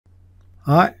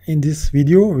In this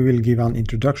video we will give an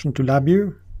introduction to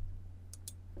LabVIEW.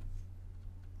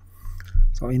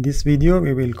 So in this video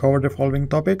we will cover the following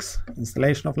topics: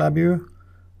 installation of LabVIEW,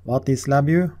 what is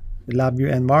LabVIEW, the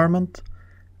LabVIEW environment,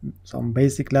 some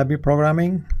basic LabVIEW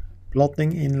programming,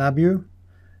 plotting in LabVIEW,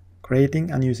 creating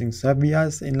and using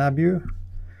SubVIs in LabVIEW,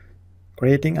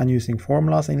 creating and using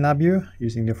formulas in LabVIEW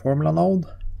using the formula node,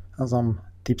 and some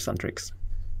tips and tricks.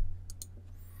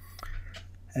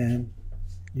 And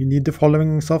you need the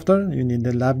following software. You need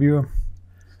the LabVIEW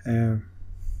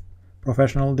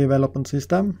Professional Development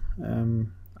System.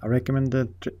 I recommend the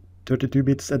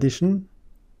 32-bits edition.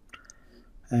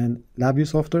 And LabVIEW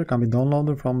software can be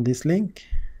downloaded from this link.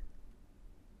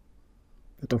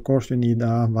 But of course you need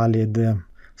a valid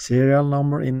serial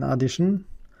number in addition.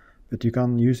 But you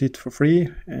can use it for free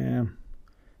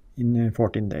in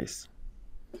 14 days.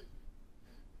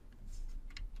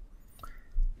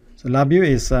 So LabVIEW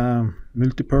is a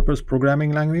multi-purpose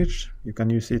programming language. You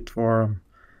can use it for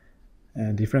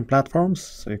different platforms.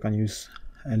 So you can use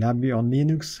LabVIEW on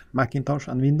Linux, Macintosh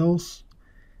and Windows.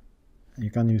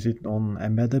 You can use it on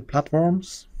embedded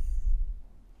platforms.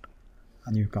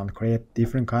 And you can create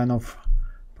different kind of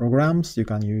programs. You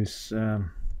can use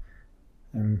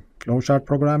flowchart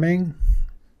programming,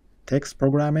 text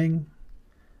programming.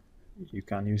 You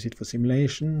can use it for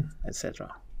simulation,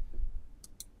 etc.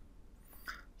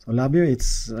 So LabVIEW,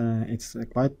 it's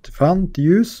quite fun to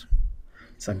use.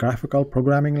 It's a graphical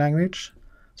programming language,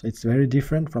 so it's very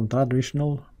different from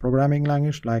traditional programming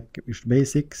language like Visual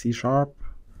Basic, C#,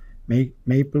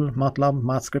 Maple, MATLAB,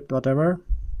 MathScript, whatever.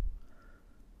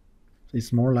 So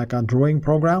it's more like a drawing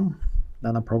program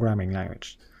than a programming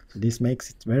language. So this makes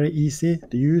it very easy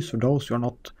to use for those who are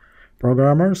not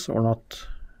programmers or not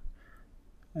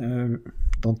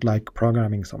don't like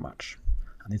programming so much.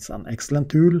 And it's an excellent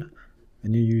tool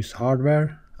when you use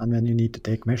hardware and when you need to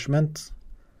take measurements,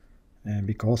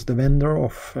 because the vendor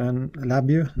of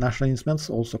LabVIEW, National Instruments,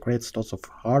 also creates lots of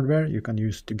hardware you can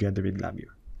use together with LabVIEW.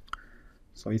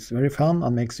 So it's very fun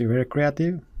and makes you very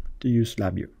creative to use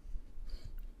LabVIEW.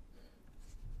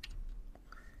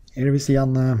 Here we see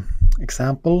an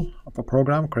example of a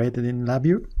program created in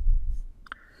LabVIEW.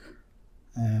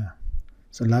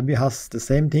 So LabVIEW has the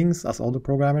same things as other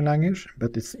programming language,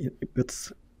 but it's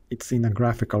in a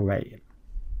graphical way.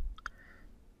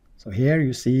 So here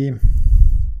you see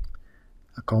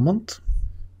a comment.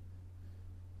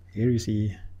 Here you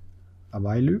see a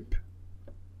while loop.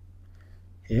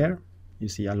 Here you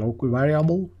see a local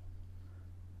variable.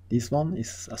 This one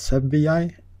is a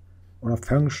SubVI, or a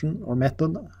function or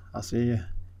method as we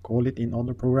call it in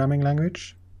other programming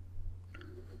language.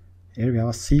 Here we have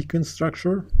a sequence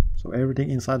structure. So everything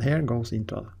inside here goes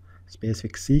into a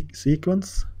specific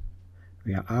sequence.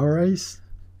 We have arrays,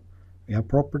 we have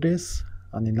properties,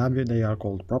 and in LabVIEW they are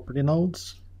called property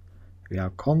nodes. We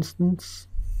have constants,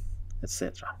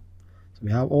 etc. So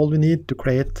we have all we need to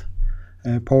create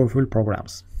powerful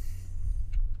programs.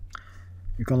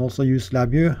 You can also use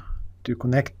LabVIEW to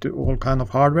connect to all kind of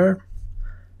hardware,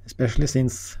 especially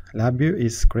since LabVIEW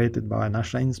is created by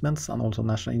National Instruments, and also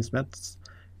National Instruments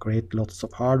create lots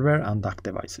of hardware and DAC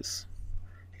devices.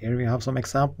 Here we have some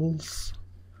examples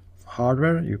of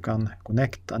hardware you can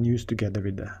connect and use together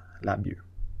with the LabVIEW.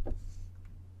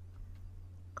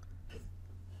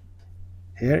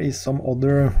 Here is some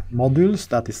other modules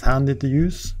that is handy to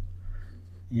use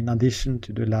in addition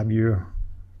to the LabVIEW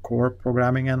core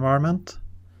programming environment.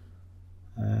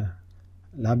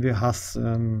 LabVIEW has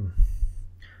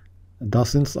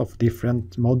dozens of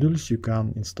different modules you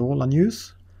can install and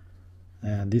use.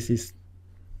 This is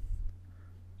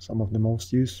some of the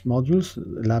most used modules.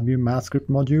 The LabVIEW MathScript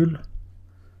module,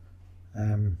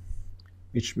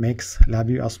 which makes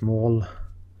LabVIEW a small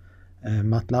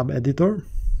MATLAB editor.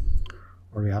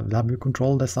 Or we have LabVIEW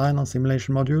Control Design and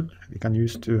Simulation module we can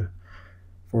use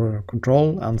for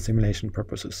control and simulation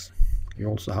purposes. You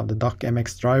also have the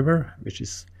DAC-MX driver, which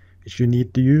you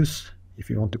need to use if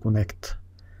you want to connect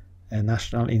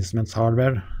National Instruments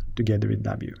hardware together with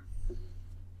LabVIEW.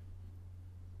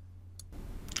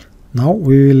 Now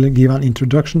we will give an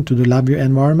introduction to the LabVIEW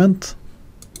environment.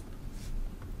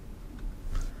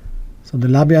 So the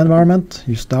LabVIEW environment,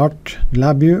 you start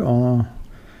LabVIEW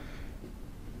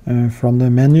from the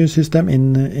menu system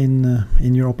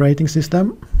in your operating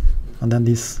system, and then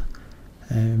this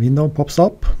window pops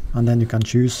up, and then you can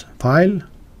choose File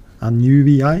and New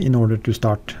VI in order to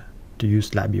start to use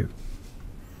LabVIEW.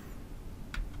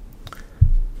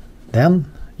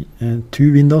 Then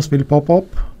two windows will pop up.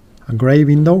 A gray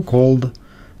window called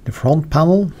the front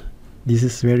panel. This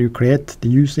is where you create the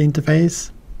user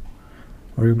interface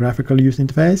or your graphical user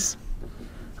interface.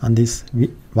 and this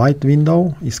white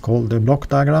window is called the block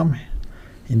diagram.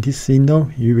 In this window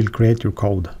you will create your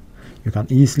code. You can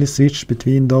easily switch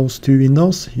between those two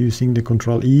windows using the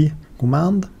Ctrl-E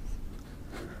command,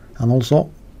 and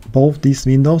also both these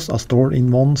windows are stored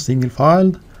in one single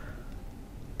file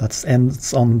that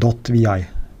ends on .vi.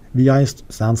 VI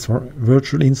stands for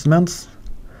Virtual Instruments,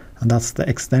 and that's the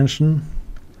extension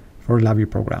for LabVIEW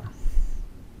program.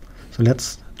 So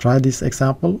let's try this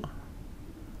example.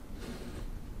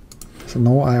 So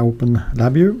now I open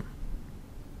LabVIEW,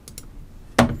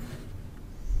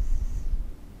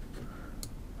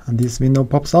 and this window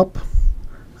pops up,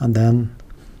 and then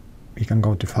we can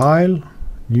go to File,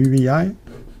 New VI,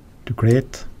 to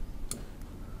create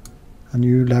a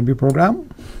new LabVIEW program.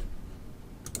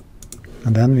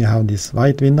 And then we have this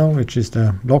white window, which is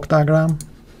the block diagram,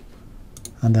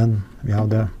 and then we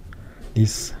have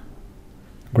this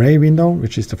gray window,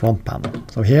 which is the front panel.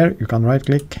 So here you can right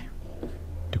click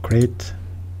to create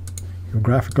your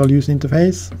graphical user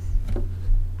interface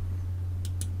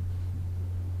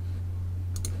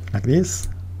like this,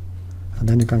 and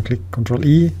then you can click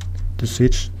Ctrl-E to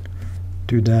switch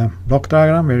to the block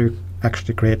diagram where you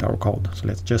actually create our code. So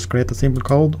let's just create a simple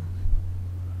code.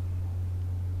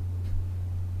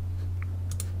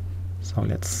 So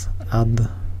let's add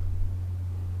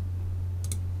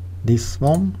this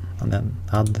one, and then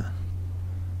add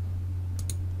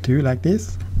two like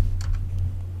this.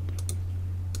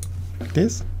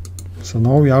 So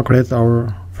now we have created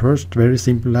our first very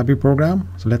simple LabVIEW program.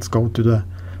 So let's go to the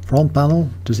front panel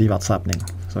to see what's happening.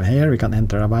 So here we can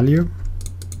enter a value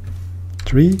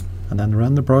 3 and then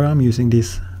run the program using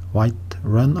this white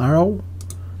run arrow,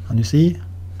 and you see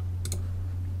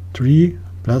 3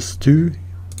 plus 2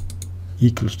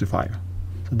 equals to 5.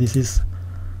 So this is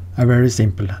a very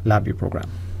simple LabVIEW program.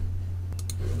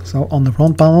 So on the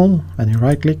front panel, when you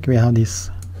right click, we have this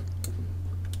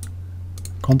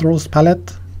controls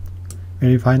palette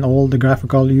where you find all the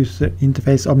graphical user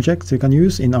interface objects you can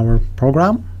use in our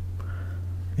program.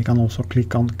 We can also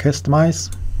click on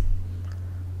customize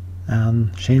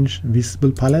and change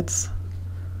visible palettes,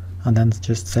 and then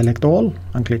just select all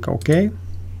and click OK.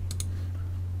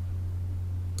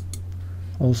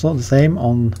 Also the same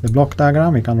on the block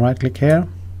diagram, we can right click here,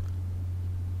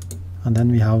 and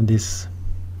then we have this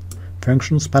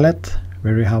functions palette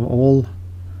where we have all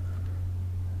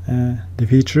the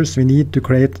features we need to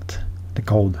create the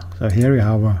code. So here we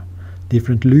have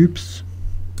different loops,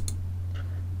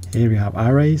 here we have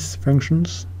arrays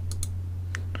functions,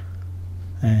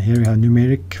 here we have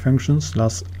numeric functions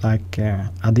like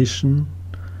addition,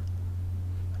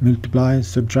 multiply,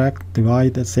 subtract,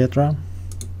 divide, etc.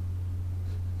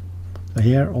 So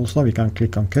here also we can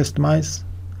click on customize,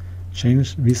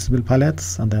 change visible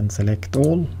palettes, and then select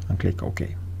all and click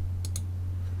OK.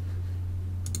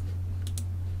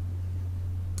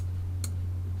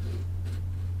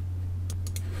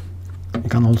 You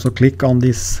can also click on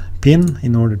this pin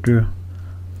in order to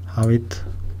have it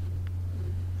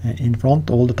in front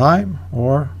all the time,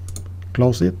 or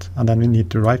close it, and then we need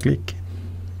to right click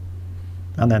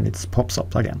and then it pops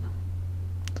up again.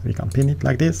 So we can pin it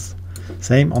like this.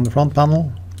 Same on the front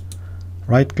panel,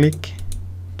 right click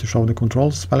to show the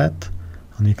controls palette,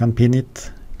 and you can pin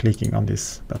it clicking on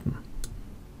this button.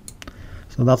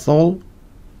 So that's all.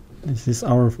 This is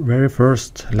our very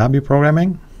first LabVIEW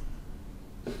programming.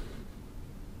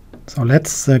 So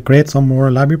let's create some more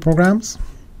LabVIEW programs.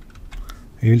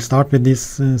 We will start with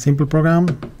this simple program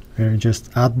where we just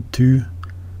add two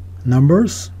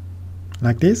numbers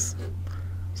like this.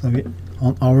 So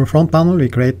on our front panel we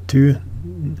create two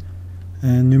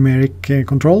numeric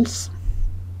controls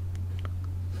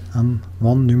and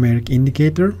one numeric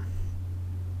indicator,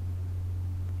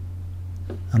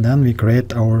 and then we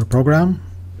create our program.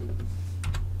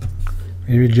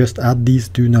 We will just add these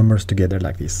two numbers together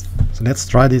like this. So let's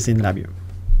try this in LabVIEW.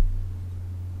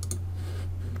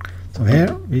 So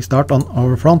here we start on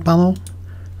our front panel.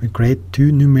 We create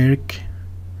two numeric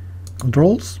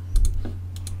controls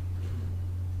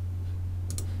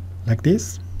like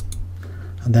this,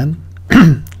 and then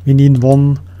we need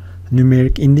one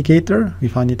numeric indicator. We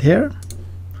find it here.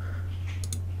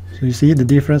 So you see the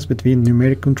difference between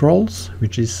numeric controls,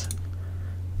 which is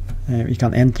we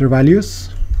can enter values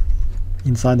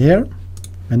inside here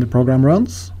when the program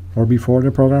runs or before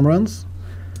the program runs,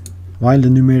 while the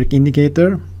numeric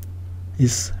indicator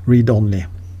is read only,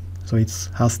 so it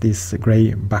has this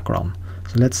gray background.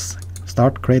 So let's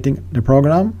start creating the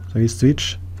program. So we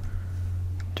switch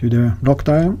to the block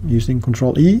diagram using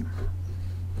Ctrl-E.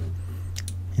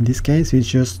 In this case we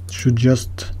should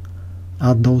just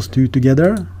add those two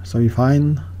together. So we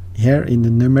find here in the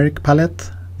numeric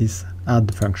palette this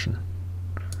add function.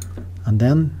 and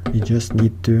then we just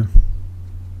need to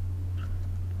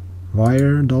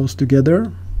wire those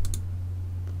together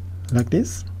like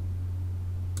this,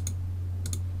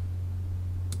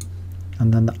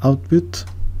 and then the output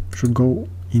should go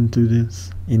into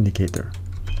this indicator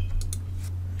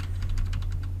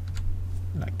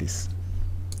like this.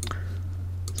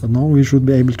 So now we should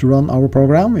be able to run our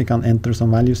program. We can enter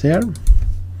some values here,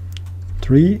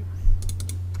 3,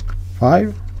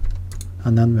 5,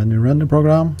 and then when we run the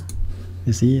program,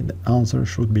 you see the answer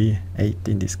should be 8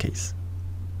 in this case.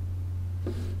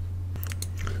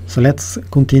 So let's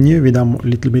continue with a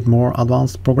little bit more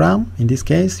advanced program. In this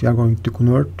case, we are going to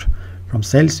convert from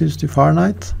Celsius to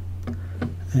Fahrenheit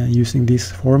using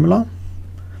this formula.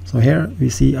 So here we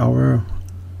see our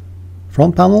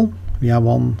front panel. We have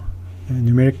one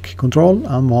numeric control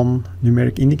and one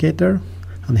numeric indicator,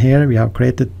 and here we have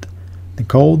created the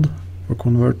code for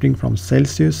converting from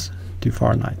Celsius to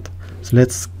Fahrenheit. So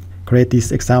let's create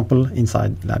this example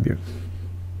inside LabVIEW.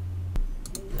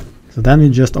 So then we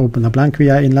just open a blank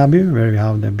VI in LabVIEW where we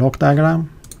have the block diagram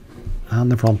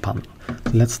and the front panel.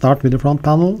 So let's start with the front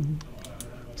panel.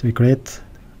 So we create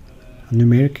a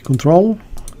numeric control,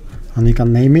 and we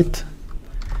can name it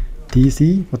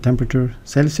TC for temperature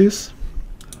Celsius,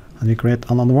 and we create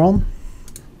another one,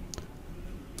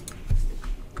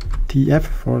 TF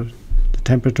for the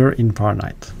temperature in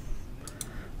Fahrenheit.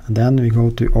 And then we go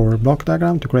to our block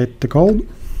diagram to create the code.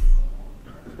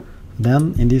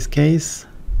 Then in this case,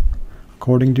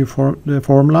 according to the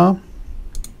formula,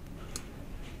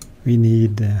 we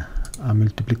need a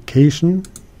multiplication,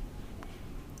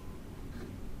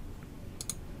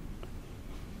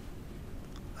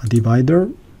 a divider,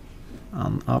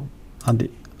 and a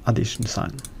addition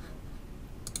sign.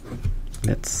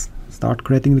 Let's start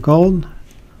creating the code.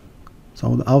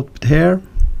 So the output here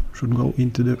should go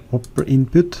into the upper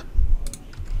input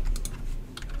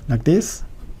like this,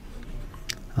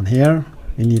 and here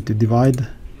we need to divide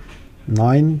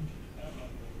 9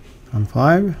 and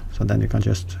 5. So then you can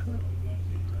just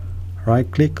right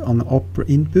click on the upper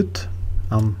input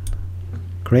and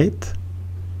create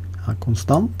a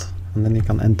constant, and then you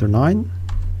can enter 9,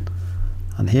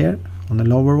 and here on the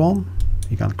lower one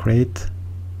you can create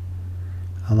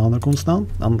another constant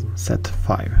and set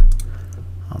 5.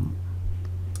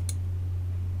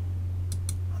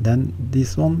 Then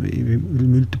this one we will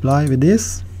multiply with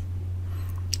this,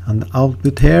 and the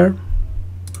output here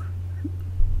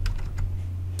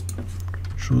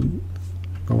should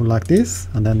go like this,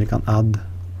 and then we can add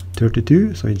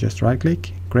 32. So you just right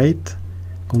click, create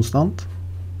constant,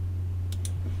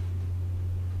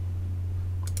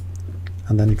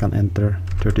 and then you can enter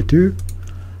 32,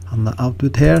 and the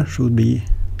output here should be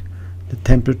the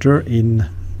temperature in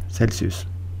Celsius.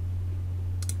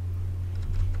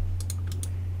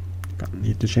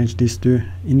 Need to change this to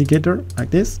indicator like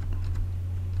this.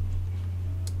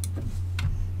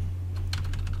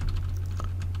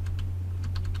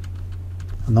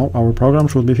 And now our program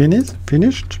should be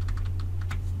finished.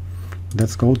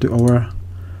 Let's go to our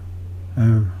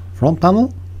front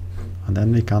panel, and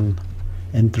then we can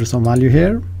enter some value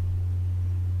here,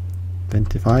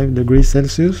 25 degrees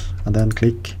Celsius, and then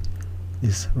click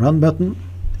this run button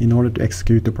in order to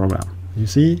execute the program. You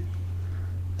see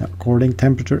the according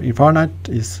temperature in Fahrenheit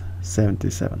is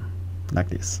 77, like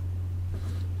this.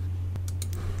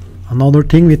 Another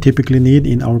thing we typically need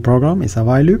in our program is a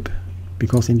while loop,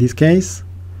 because in this case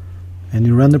when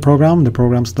you run the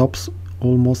program stops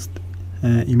almost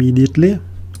immediately,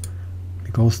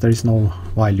 because there is no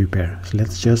while loop here. So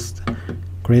let's just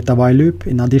create a while loop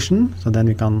in addition. So then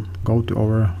we can go to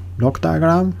our block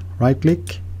diagram, right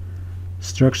click,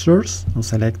 structures, and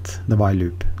select the while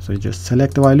loop. So you just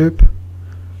select the while loop,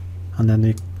 and then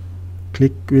we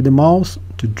click with the mouse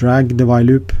to drag the while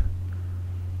loop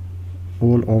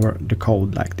all over the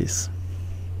code like this.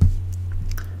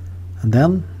 And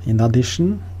then in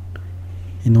addition,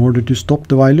 in order to stop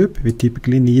the while loop, we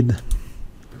typically need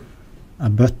a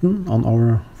button on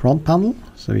our front panel.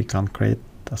 So we can create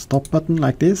a stop button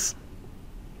like this,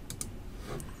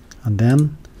 and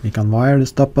then we can wire the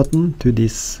stop button to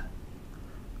this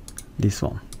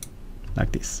one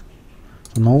like this.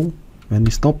 So now when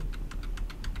we stop,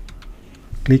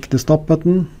 click the stop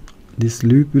button, this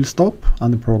loop will stop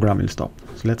and the program will stop.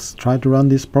 So let's try to run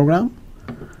this program.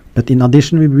 But in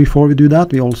addition, before we do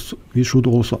that, we should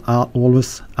also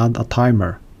always add a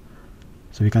timer.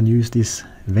 So we can use this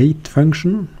wait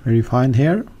function where you find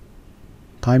here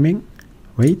timing,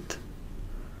 wait,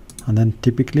 and then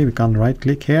typically we can right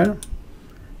click here,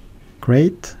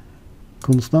 create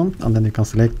constant, and then you can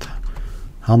select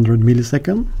 100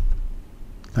 millisecond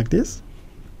like this.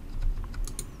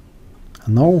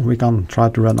 And now we can try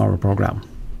to run our program.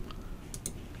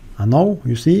 And now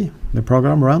you see the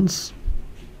program runs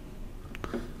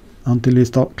until we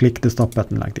click the stop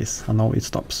button like this, and now it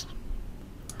stops.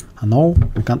 And now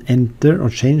we can enter or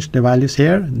change the values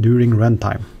here during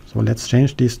runtime. So let's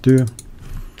change this to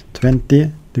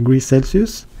 20 degrees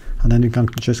Celsius, and then you can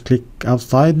just click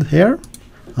outside here,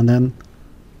 and then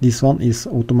this one is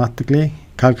automatically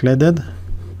calculated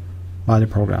by the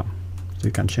program. So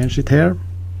you can change it here,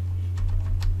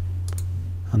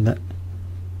 and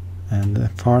the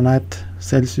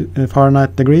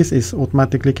Fahrenheit degrees is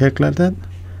automatically calculated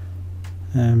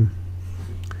in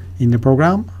the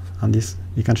program. And this,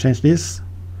 we can change this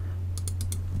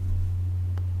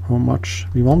how much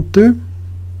we want to,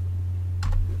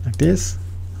 like this,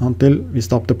 until we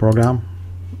stop the program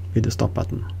with the stop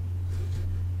button.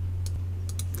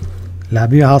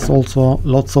 LabVIEW has also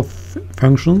lots of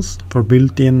functions for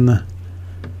built-in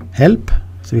help,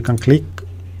 so we can click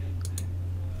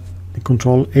the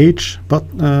Control H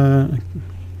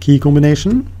key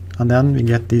combination, and then we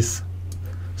get this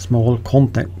small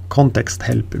context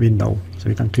help window. So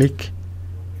we can click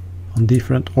on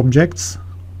different objects,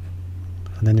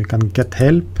 and then you can get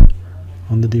help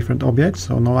on the different objects.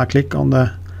 So now I click on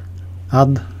the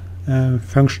add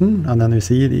function, and then you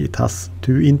see it has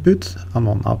 2 inputs and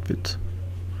 1 output.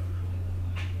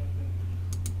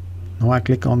 Now I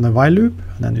click on the while loop,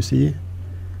 and then you see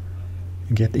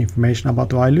you get information about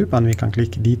the while loop, and we can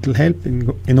click detail help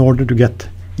in order to get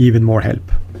even more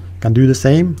help. You can do the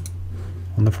same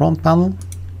on the front panel.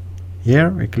 Here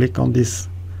we click on this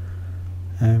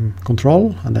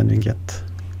control, and then we get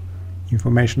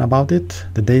information about it,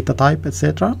 the data type,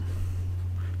 etc.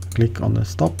 Click on the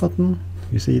stop button.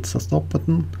 You see it's a stop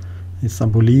button. It's a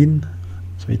boolean,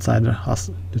 so it either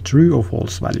has the true or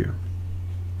false value.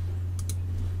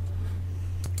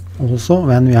 Also,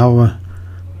 when we have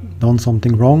done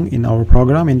something wrong in our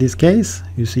program, in this case,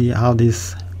 you see how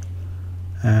this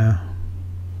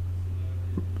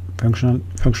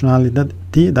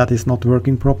functionality that is not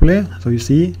working properly. So you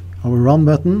see our run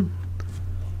button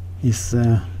is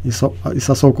a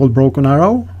so-called broken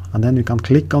arrow, and then you can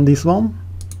click on this one,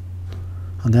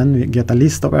 and then we get a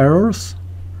list of errors,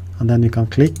 and then you can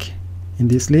click in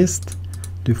this list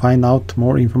to find out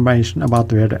more information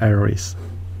about where the error is.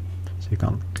 So you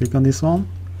can click on this one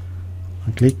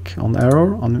and click on the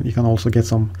error, and you can also get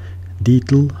some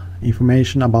detailed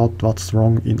information about what's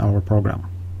wrong in our program.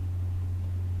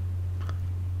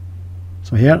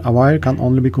 So here a wire can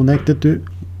only be connected to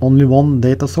only one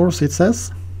data source, it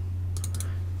says,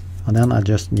 and then I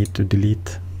just need to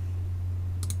delete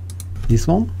this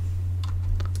one,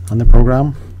 and the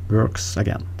program works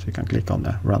again. So you can click on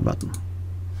the run button.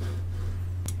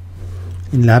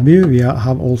 In LabVIEW we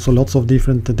have also lots of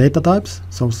different data types.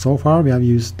 So far we have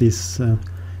used this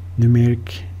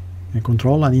numeric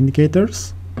control and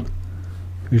indicators,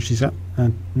 which is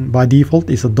by default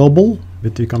is a double,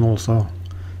 but you can also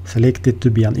select it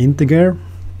to be an integer.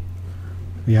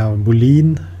 We have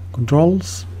Boolean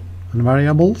controls and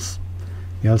variables.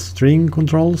 We have string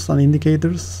controls and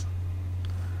indicators,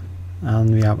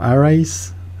 and we have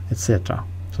arrays, etc.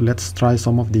 So let's try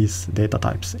some of these data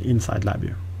types inside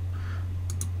LabVIEW.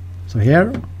 So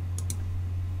here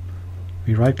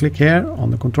we right click here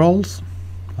on the controls,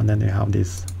 and then you have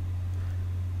this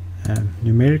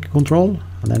numeric control,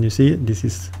 and then you see this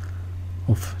is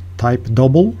of type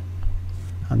double,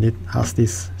 and it has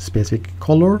this specific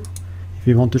color. If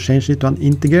you want to change it to an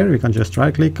integer, we can just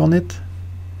right click on it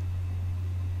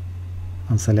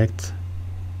and select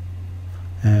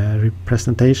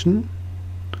representation,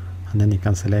 and then you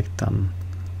can select an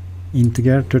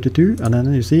integer 32, and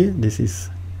then you see this is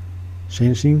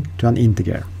changing to an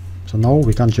integer. So now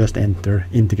we can just enter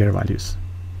integer values.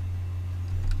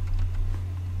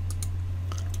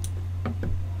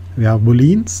 We have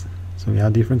booleans, so we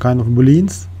have different kind of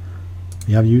booleans.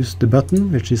 We have used the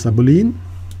button, which is a boolean.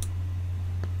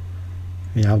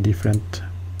 We have different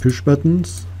push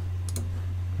buttons,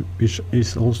 which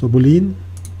is also boolean.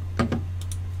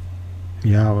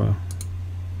 We have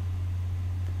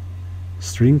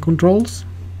string controls,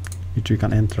 which we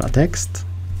can enter a text,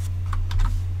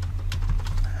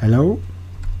 hello,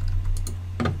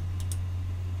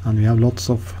 and we have lots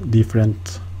of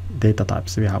different data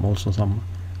types. We have also some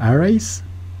arrays.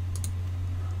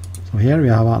 So here we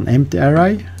have an empty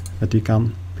array that you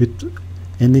can put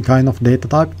any kind of data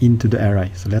type into the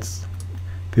array. So let's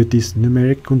put this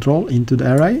numeric control into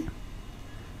the array,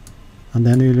 and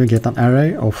then we will get an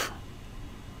array of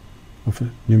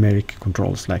numeric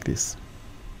controls like this.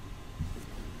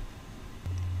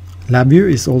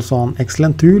 LabVIEW is also an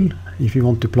excellent tool if you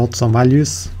want to plot some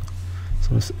values.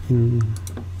 So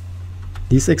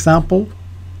this example,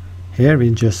 here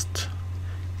we just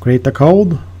create a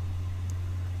code.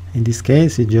 In this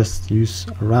case, we just use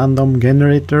a random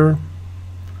generator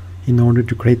in order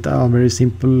to create a very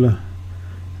simple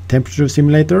temperature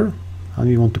simulator, and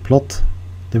we want to plot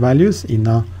the values in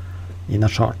a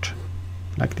chart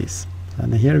like this.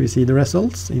 And here we see the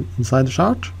results inside the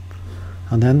chart,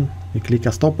 and then we click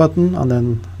a stop button, and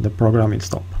then the program will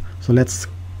stop. So let's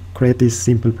create this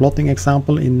simple plotting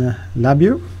example in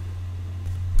LabVIEW.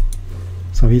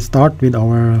 So we start with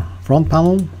our front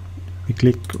panel.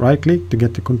 We right click to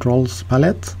get the controls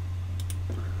palette,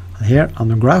 and here on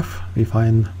the graph we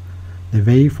find the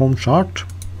waveform chart.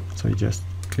 So we just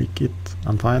click it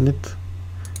and find it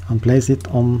and place it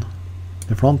on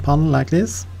the front panel like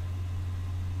this.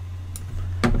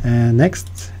 And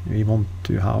next we want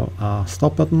to have a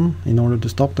stop button in order to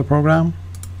stop the program.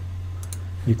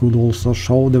 We could also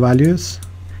show the values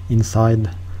inside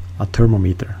a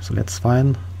thermometer. So let's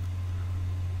find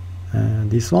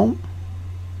this one.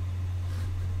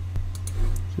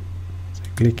 So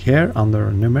click here under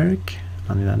numeric,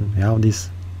 and then we have this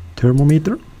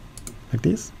thermometer like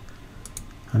this,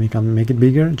 and we can make it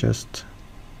bigger, just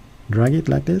drag it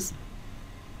like this.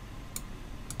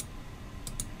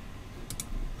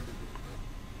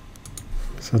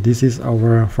 So this is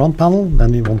our front panel.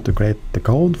 Then we want to create the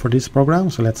code for this program,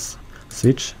 so let's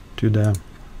switch to the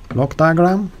block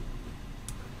diagram,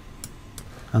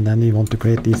 and then we want to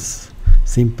create this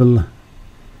simple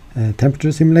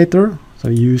temperature simulator. So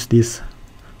we use this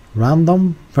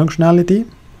random functionality.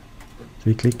 So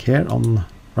we click here on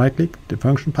right click the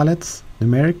function palettes,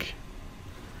 numeric,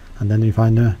 and then we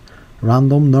find a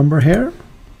random number here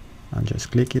and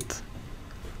just click it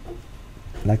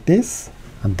like this.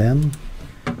 And then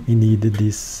we needed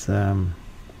this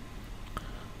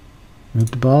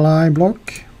multiply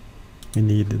block. We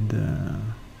needed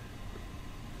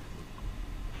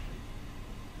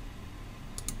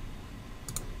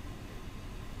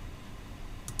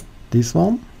this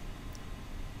one,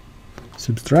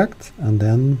 subtract, and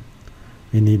then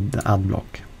we need the add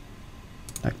block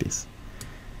like this.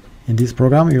 In this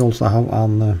program we also have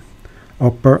an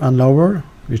upper and lower,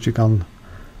 which you can,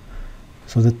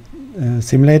 so the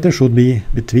simulator should be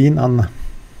between a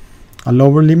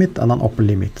lower limit and an upper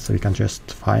limit. So you can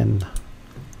just find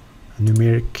a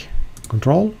numeric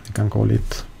control, you can call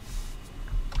it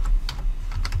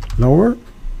lower,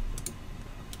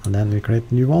 and then we create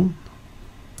a new one,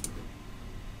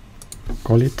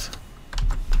 call it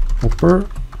upper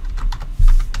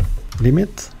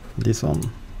limit, this one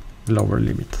lower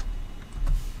limit.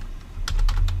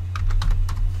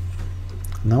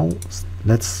 Now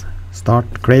let's start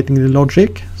creating the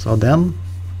logic. So then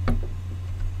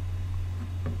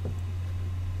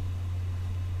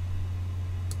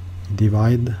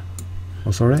divide,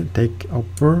 take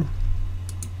upper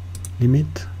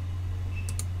limit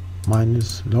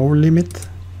minus lower limit,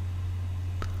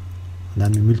 and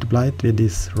then we multiply it with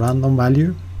this random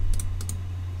value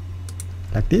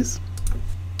like this,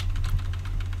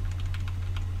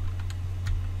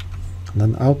 and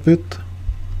then output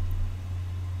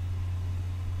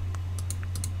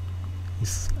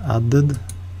is added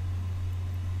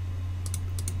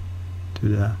to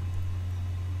the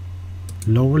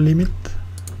lower limit,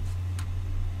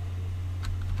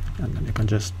 and then you can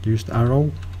just use the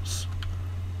arrows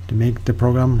to make the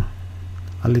program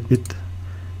a little bit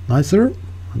nicer.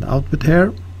 And the output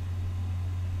here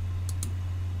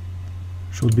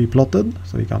should be plotted,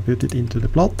 so we can put it into the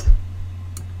plot.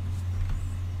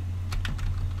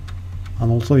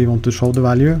 And also we want to show the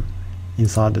value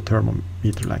inside the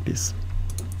thermometer like this.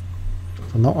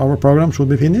 So now our program should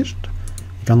be finished.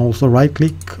 You can also right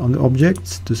click on the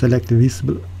objects to select the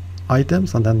visible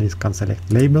items, and then we can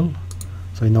select label,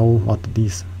 so you know what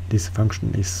this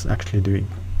function is actually doing.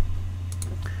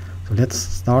 So let's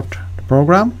start the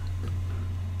program.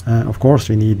 Of course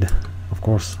we need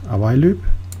a while loop.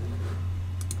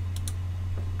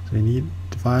 So we need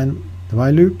to find the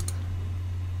while loop,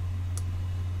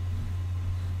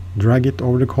 drag it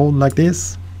over the code like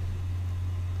this.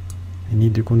 We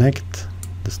need to connect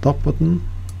the stop button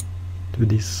to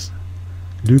this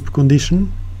loop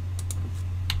condition,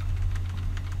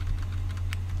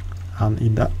 and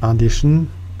in the addition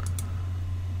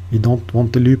we don't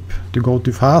want the loop to go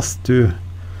too fast to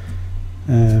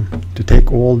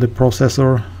take all the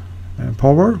processor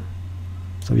power,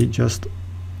 so we just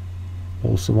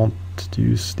also want to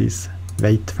use this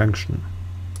wait function,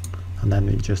 and then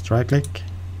we just right click,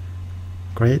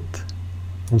 create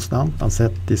constant, and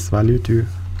set this value to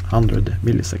 100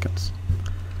 milliseconds.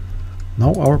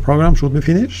 Now our program should be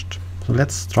finished. So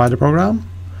let's try the program.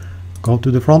 Go to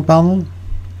the front panel,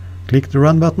 click the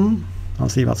run button,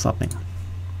 and see what's happening.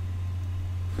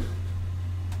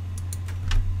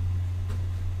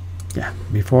 Yeah,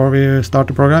 before we start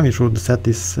the program, we should set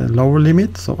this lower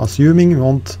limit. So assuming we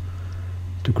want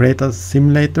to create a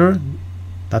simulator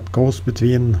that goes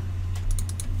between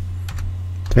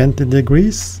 20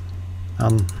 degrees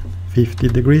and 50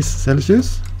 degrees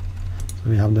Celsius. So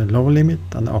we have the lower limit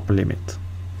and the upper limit.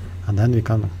 And then we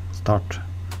can start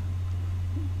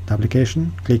the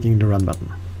application, clicking the run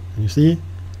button. And you see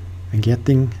we're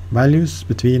getting values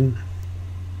between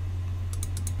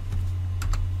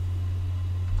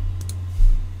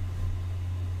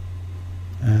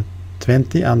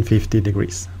 20 and 50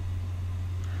 degrees.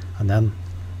 And then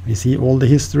we see all the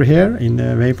history here in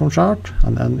the waveform chart,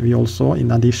 and then we also, in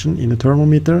addition, in the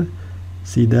thermometer,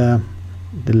 see the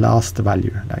last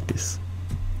value like this.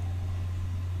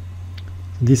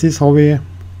 This is how we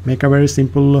make a very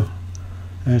simple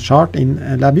chart in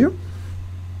LabVIEW.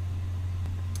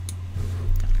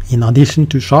 In addition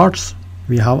to charts,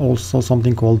 we have also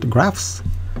something called graphs.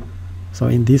 So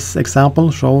in this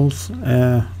example shows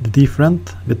the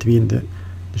difference between the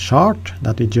chart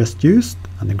that we just used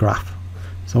and the graph.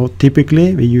 So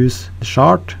typically we use the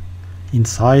chart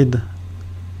inside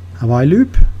a while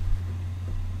loop.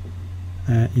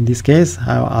 In this case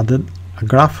I have added a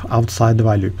graph outside the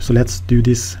while loop. So let's do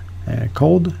this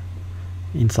code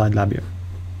inside LabVIEW.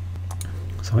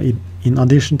 So in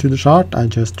addition to the chart, I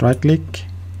just right click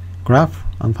graph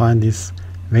and find this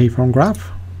waveform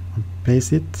graph and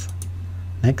place it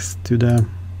next to the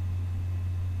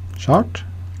chart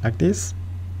like this.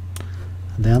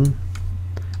 And then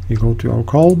we go to our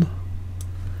code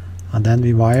and then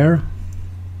we wire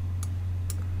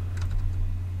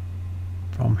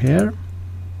from here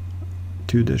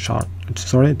to the chart,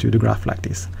 to the graph like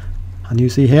this. And you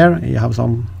see here you have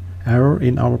some error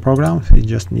in our program. So you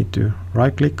just need to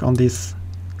right click on this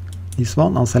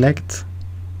one and select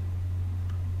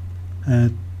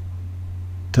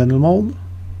tunnel mode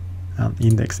and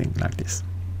indexing like this.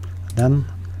 Then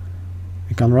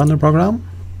we can run the program.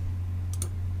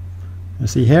 You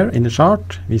see here in the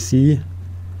chart we see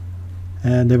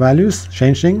the values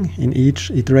changing in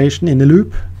each iteration in the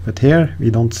loop, but here we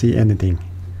don't see anything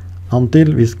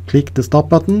until we click the stop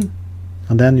button,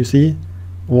 and then you see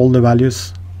all the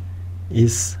values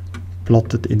is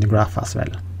plotted in the graph as well.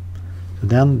 So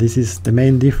then this is the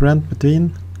main difference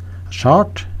between a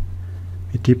chart.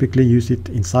 We typically use it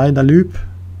inside a loop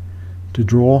to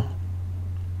draw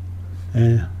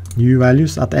new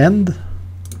values at the end,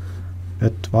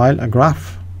 but while a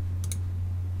graph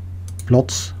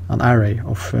plots an array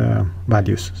of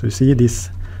values. So you see this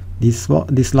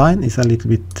line is a little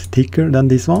bit thicker than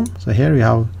this one. So here we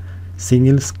have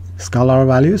single scalar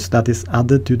values that is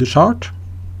added to the chart,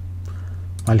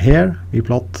 while here we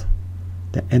plot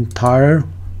the entire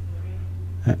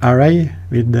array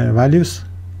with the values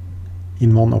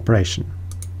in one operation.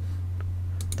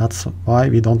 That's why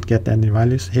we don't get any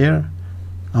values here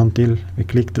until we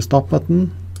click the stop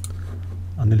button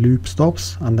and the loop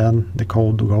stops, and then the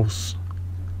code goes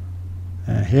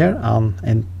here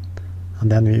and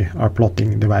then we are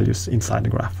plotting the values inside the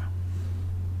graph.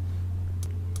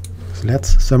 So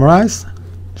let's summarize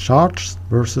charts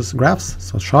versus graphs.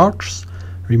 So charts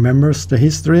remembers the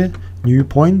history, new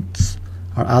points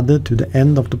are added to the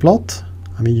end of the plot,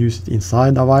 and we use it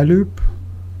inside a while loop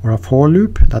or a for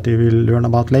loop that we will learn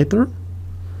about later,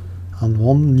 and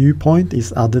one new point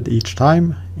is added each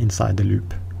time inside the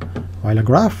loop. While a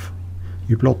graph,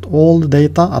 you plot all the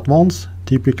data at once,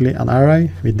 typically an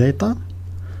array with data,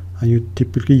 and you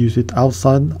typically use it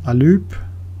outside a loop,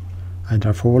 either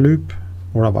a for loop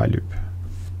or a while loop.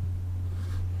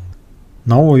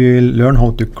 Now we will learn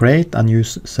how to create and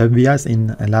use SubVIs in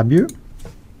LabVIEW.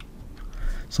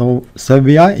 So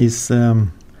SubVI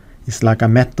is like a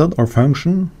method or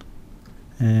function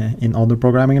in other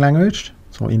programming language.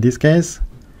 So in this case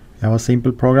we have a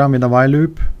simple program with a while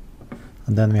loop,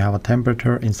 and then we have a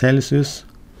temperature in Celsius,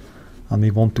 and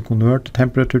we want to convert the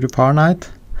temperature to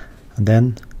Fahrenheit, and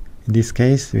then in this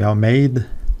case we have made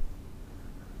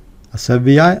a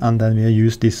SubVI, and then we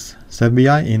use this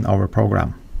SubVI in our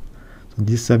program. So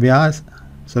this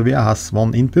SubVI has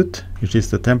one input, which is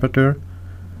the temperature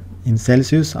in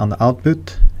Celsius, and the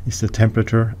output is the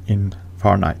temperature in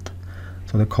Fahrenheit.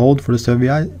 So the code for the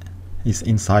SubVI is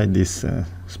inside this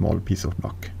small piece of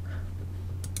block.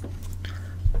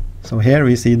 So here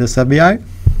we see the SubVI,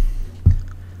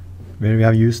 where we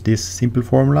have used this simple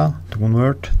formula to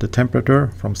convert the temperature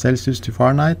from Celsius to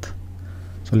Fahrenheit.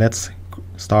 So let's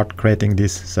start creating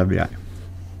this SubVI.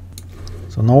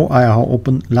 So now I have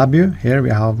opened LabVIEW. Here we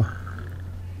have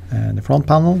the front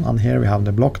panel, and here we have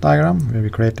the block diagram where we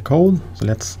create the code. So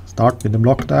let's start with the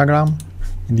block diagram.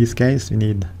 In this case we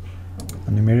need a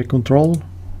numeric control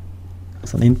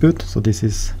as an input, so this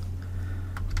is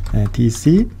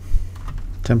TC,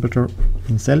 temperature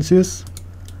in Celsius,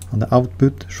 and the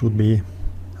output should be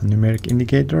a numeric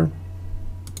indicator,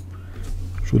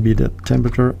 should be the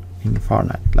temperature in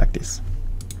Fahrenheit, like this.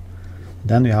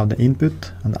 Then we have the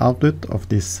input and output of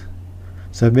this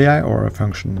SubVI, or a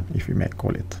function if you may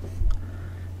call it.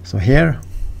 So here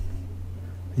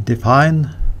we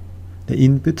define the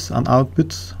inputs and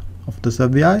outputs of the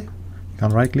SubVI. You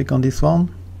can right click on this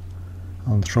one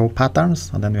and show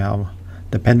patterns, and then we have,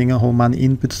 depending on how many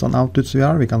inputs and outputs we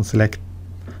are, we can select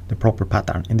the proper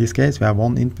pattern. In this case we have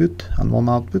one input and one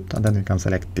output, and then we can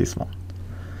select this one.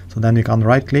 So then you can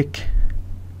right click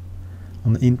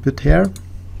on the input here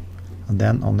and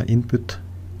then on the input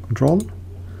control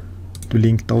to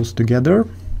link those together,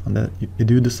 and then you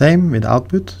do the same with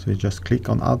output. So you just click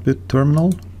on output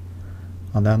terminal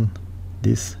and then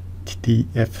this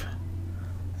TF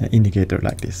indicator,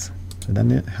 like this. So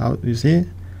then how you see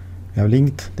we have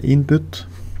linked the input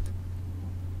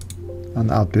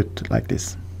and the output like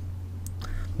this.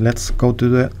 Let's go to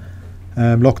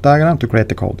the block diagram to create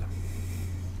the code.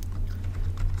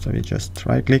 So we just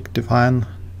right click to find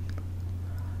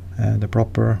the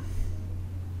proper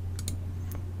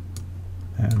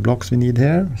blocks we need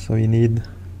here. So we need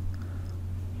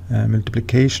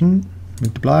multiplication,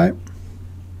 multiply,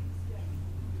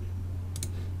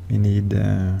 we need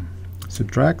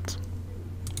subtract,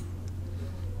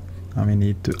 and we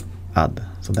need to add.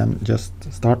 So then just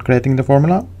start creating the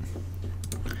formula.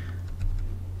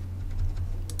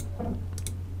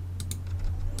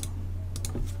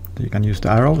 So you can use the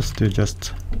arrows to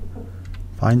just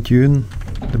fine-tune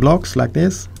the blocks like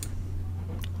this.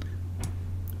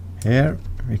 Here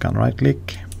we can right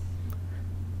click,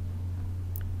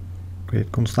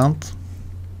 create constant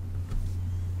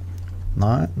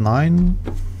 9.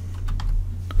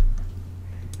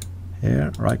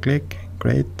 Here right click,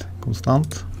 create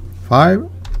constant 5,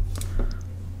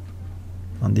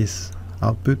 and this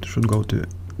output should go to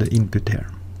the input here.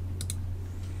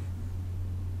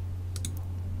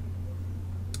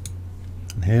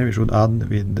 And here we should add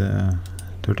with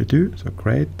 32, so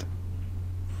create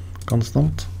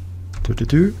constant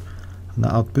 32, and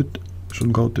the output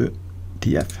should go to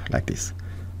TF, like this.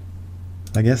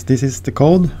 I guess this is the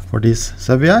code for this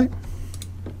SubVI.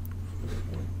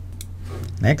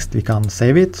 Next we can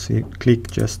save it. So you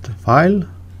click just File,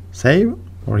 Save,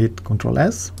 or hit Ctrl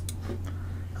S,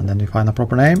 and then we find a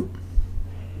proper name.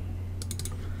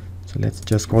 So let's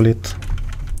just call it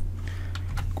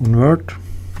convert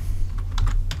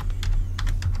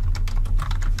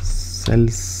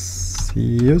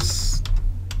Celsius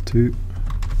to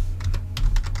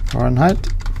Fahrenheit,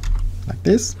 like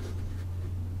this.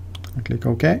 I click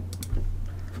OK,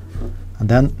 and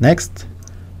then next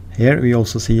here we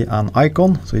also see an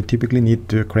icon. So you typically need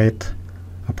to create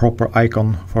a proper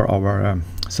icon for our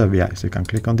SubVI. So you can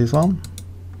click on this one,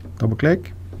 double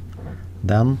click,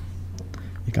 then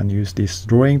you can use these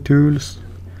drawing tools.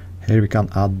 Here we can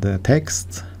add the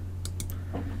text.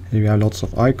 Here we have lots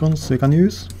of icons you can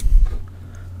use.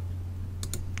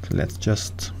 So let's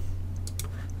just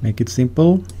make it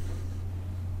simple.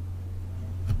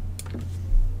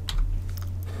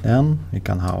 Then we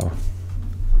can have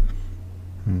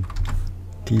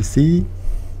TC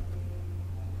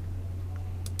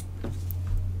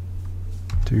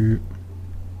to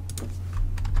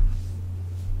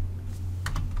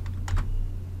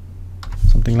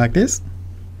something like this,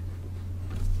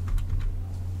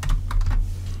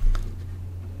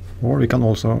 or we can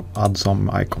also add some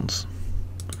icons.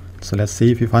 So let's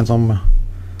see if we find some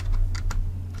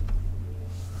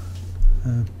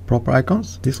proper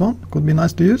icons. This one could be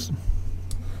nice to use,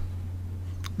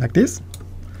 like this.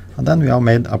 And then we have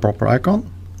made a proper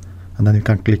icon, and then you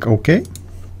can click OK,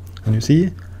 and you see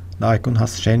the icon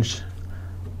has changed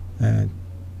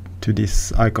to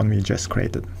this icon we just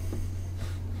created.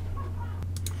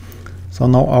 So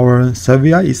now our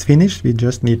SubVI is finished. We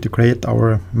just need to create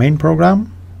our main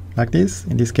program like this.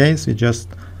 In this case we just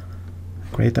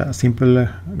create a simple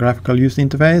graphical user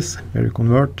interface where you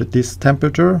convert this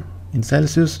temperature in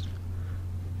Celsius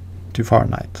to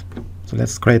Fahrenheit. So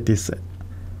let's create this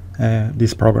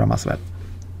program as well.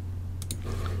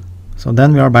 So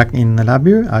then we are back in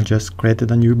LabVIEW. I just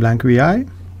created a new blank VI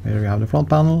where we have the front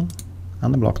panel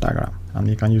and the block diagram, and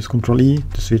we can use Ctrl E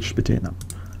to switch between them.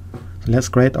 So let's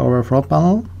create our front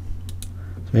panel.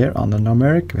 So here on the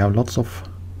numeric we have lots of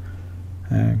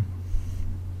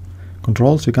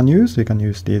controls you can use. You can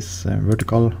use this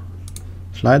vertical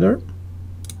slider,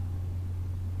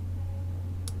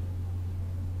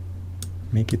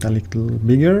 make it a little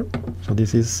bigger. So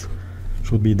this is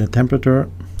should be the temperature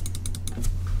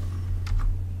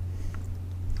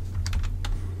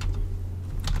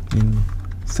in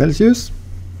Celsius.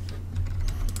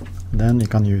 Then you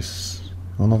can use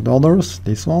one of the others,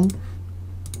 this one,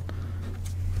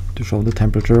 to show the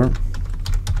temperature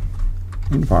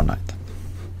in Fahrenheit.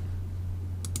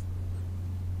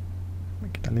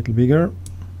 Make it a little bigger,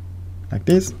 like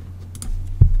this.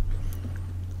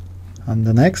 And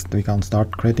the next, we can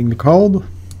start creating the code.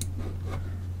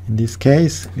 In this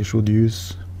case, we should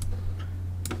use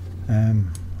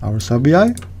our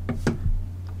SubVI.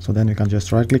 So then we can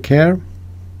just right click here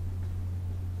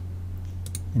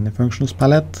in the functions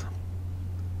palette.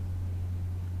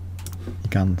 You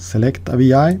can select a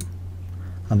VI,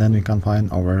 and then we can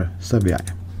find our SubVI.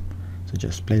 So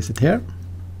just place it here,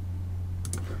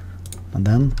 and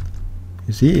then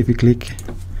you see if we click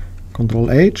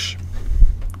Ctrl H,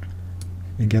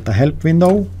 we get a help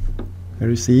window where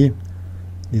you see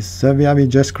this SubVI we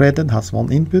just created has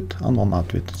one input and one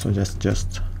output. So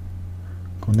just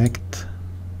connect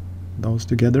those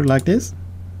together like this.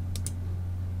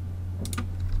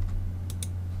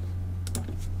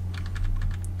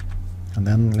 And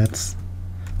then let's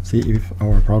see if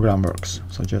our program works.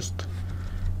 So just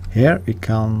here we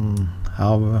can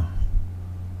have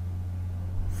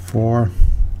 4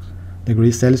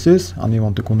 degrees Celsius, and we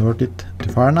want to convert it to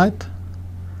Fahrenheit.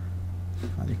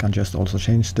 And you can just also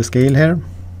change the scale here.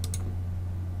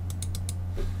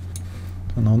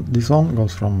 So now this one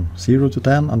goes from 0 to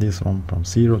 10, and this one from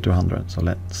 0 to 100. So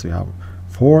let's we have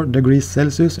 4 degrees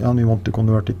Celsius, and we want to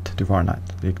convert it to Fahrenheit.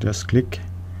 We just click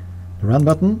the run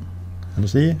button, and you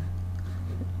see,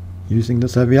 using the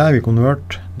SubVI, we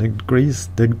convert the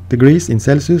degrees in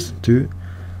Celsius to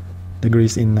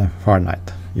degrees in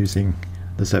Fahrenheit using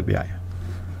the SubVI.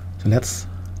 So let's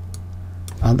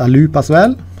add a loop as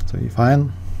well. So we find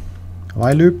a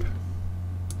while loop.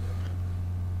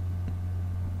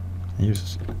 You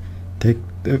take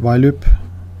the while loop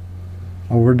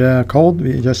over the code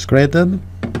we just created.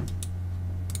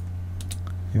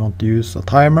 You want to use a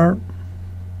timer,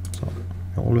 so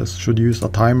you always should use a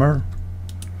timer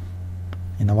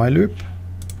in a while loop.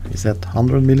 We set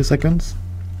 100 milliseconds,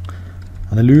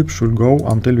 and the loop should go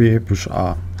until we push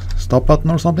a stop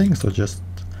button or something. So just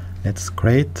let's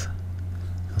create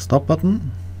a stop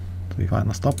button. So we find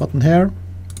a stop button here,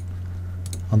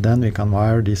 and then we can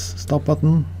wire this stop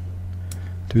button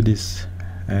to this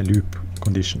loop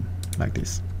condition like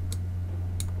this.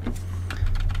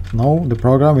 Now the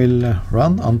program will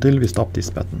run until we stop this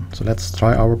button. So let's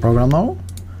try our program now.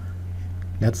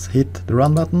 Let's hit the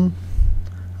run button,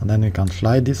 and then we can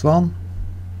slide this one,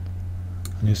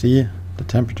 and you see the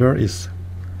temperature is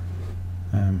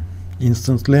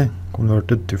instantly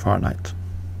converted to Fahrenheit.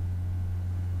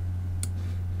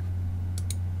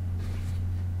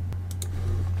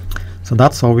 So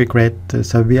that's how we create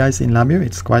SubVIs in LabVIEW.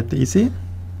 It's quite easy.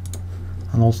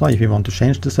 And also, if you want to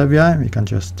change the SubVI, we can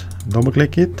just double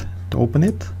click it to open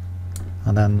it,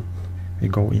 and then we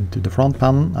go into the front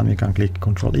panel and we can click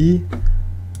Ctrl E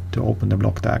to open the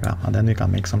block diagram, and then we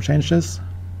can make some changes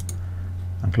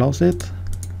and close it,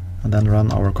 and then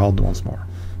run our code once more.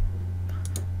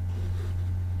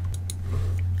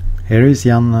 Here is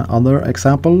another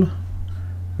example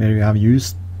where we have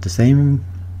used the same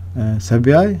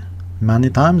SubVI many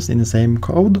times in the same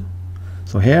code.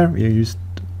 So here we used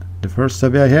the first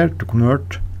SubVI here to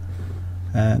convert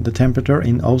the temperature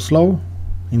in Oslo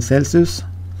in Celsius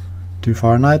to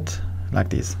Fahrenheit like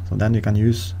this. So then you can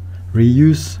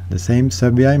reuse the same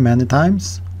SubVI many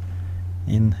times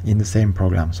in the same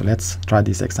program. So let's try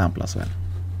this example as well.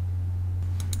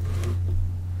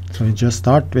 So we just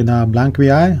start with a blank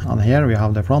VI, and here we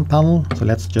have the front panel. So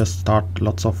let's just start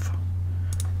lots of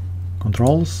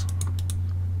controls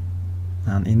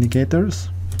and indicators.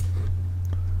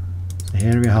 So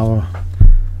here we have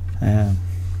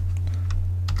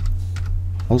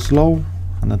Oslo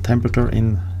and the temperature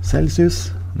in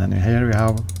Celsius, and then here we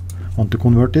want to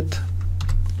convert it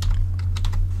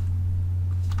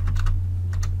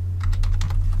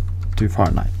to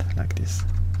Fahrenheit like this.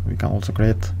 We can also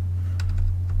create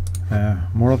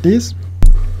more of these.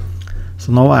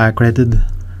 So now I created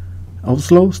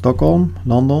Oslo, Stockholm,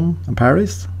 London and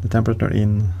Paris, the temperature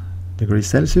in degrees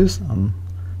Celsius, and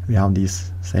we have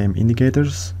these same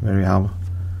indicators where we have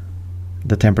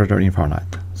the temperature in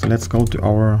Fahrenheit. So let's go to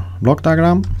our block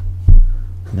diagram,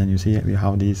 and then you see we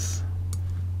have these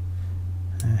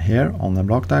here on the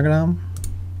block diagram,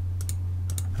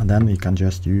 and then we can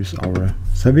just use our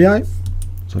SubVI.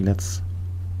 So let's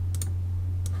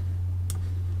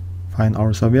find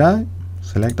our SubVI,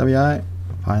 select a VI,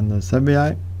 find the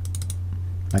SubVI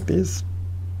like this,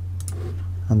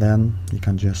 and then you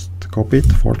can just copy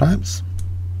it 4 times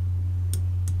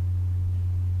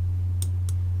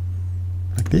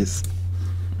like this,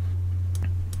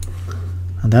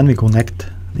 and then we connect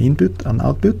the input and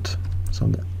output.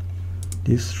 So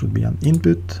this should be an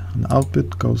input, and the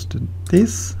output goes to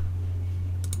this.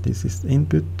 This is the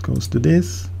input, goes to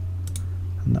this,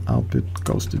 and the output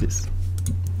goes to this.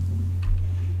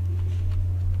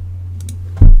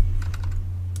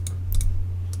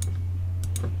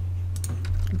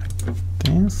 Like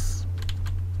this.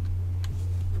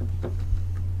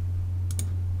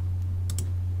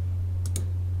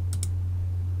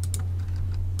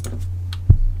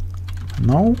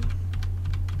 Now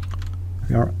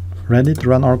we are ready to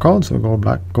run our code, so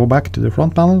go back to the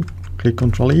front panel, click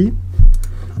Ctrl E,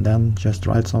 and then just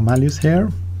write some values here.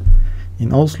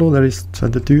 In Oslo there is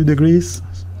 22 degrees,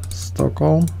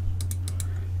 Stockholm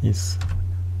is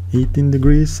 18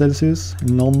 degrees Celsius,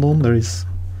 in London there is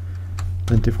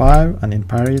 25, and in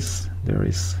Paris there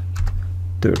is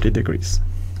 30 degrees.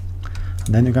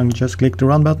 And then you can just click the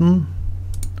run button,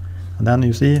 and then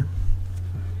you see,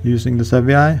 using the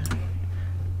SubVI,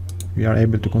 we are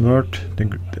able to convert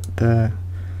the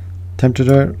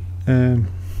temperature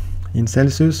in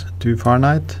Celsius to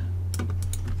Fahrenheit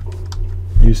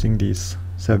using these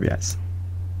SubVIs.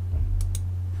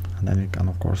 And then you can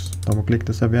of course double click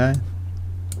the SubVI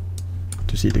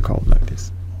to see the code like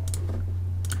this.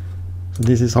 So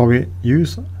this is how we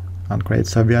use and create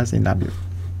SubVIs in LabVIEW.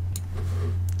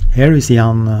 Here we see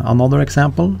another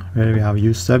example where we have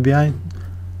used SubVI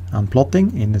and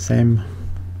plotting in the same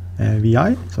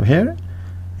VI. So here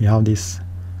we have this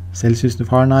Celsius to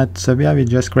Fahrenheit SubVI we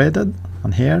just created,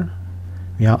 and here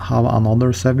we have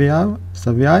another SubVI.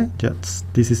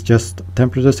 This is just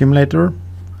temperature simulator,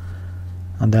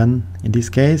 and then in this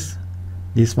case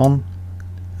this one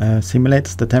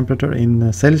simulates the temperature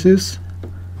in Celsius,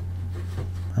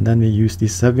 and then we use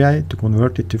this SubVI to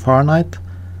convert it to Fahrenheit,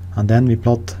 and then we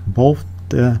plot both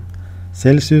the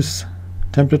Celsius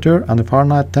temperature and the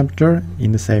Fahrenheit temperature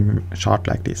in the same chart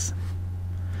like this.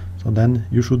 So then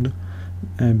you should,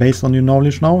 based on your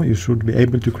knowledge now, you should be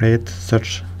able to create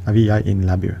such a VI in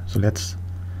LabVIEW. So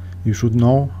you should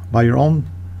know by your own,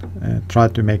 try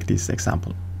to make this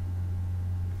example.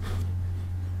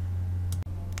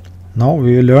 Now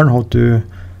we will learn how to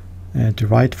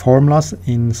write formulas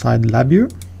inside LabVIEW.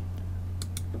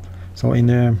 So in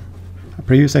the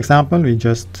previous example we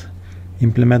just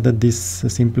implemented this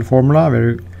simple formula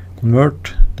where you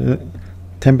convert the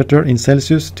temperature in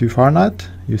Celsius to Fahrenheit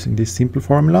using this simple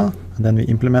formula, and then we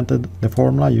implemented the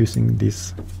formula using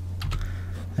this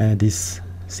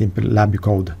simple LabVIEW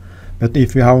code. But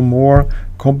if you have more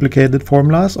complicated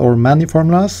formulas or many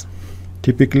formulas,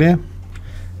 typically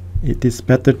it is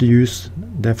better to use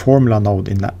the formula node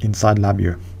inside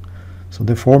LabVIEW. So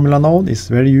the formula node is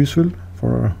very useful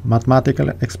for mathematical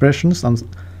expressions and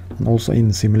also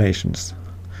in simulations.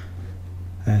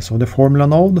 So the formula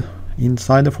node,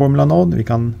 inside the formula node we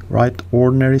can write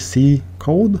ordinary C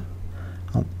code,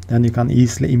 and then you can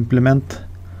easily implement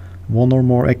one or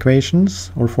more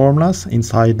equations or formulas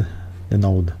inside the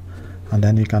node, and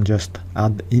then you can just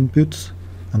add inputs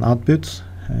and outputs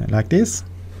like this.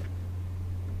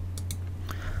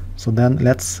 So then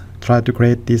let's try to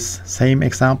create this same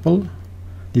example,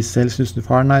 this Celsius to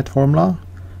Fahrenheit formula,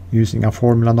 using a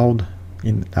formula node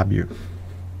in LabVIEW.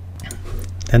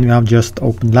 Then we have just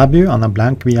opened LabVIEW and a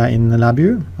blank VI in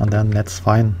LabVIEW, and then let's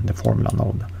find the formula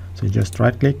node. So you just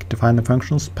right click to find the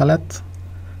functions palette,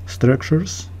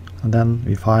 structures, and then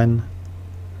we find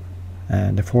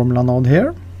the formula node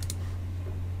here,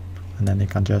 and then you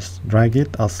can just drag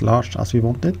it as large as we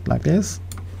want it like this,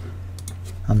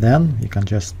 and then you can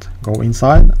just go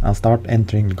inside and start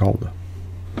entering the code.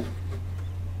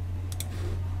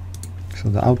 So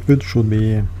the output should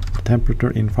be temperature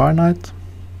in Fahrenheit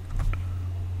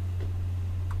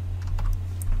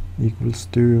equals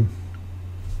to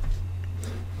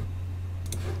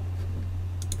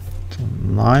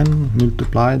 9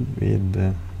 multiplied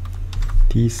with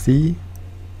TC,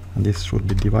 and this should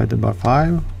be divided by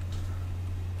 5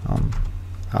 and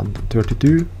add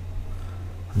 32,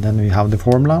 and then we have the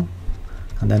formula,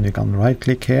 and then we can right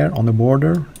click here on the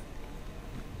border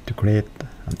to create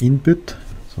an input.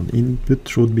 So the input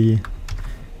should be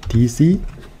TC,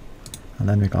 and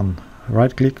then we can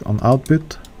right click on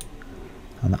output,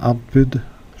 and the output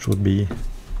should be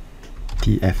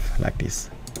TF like this.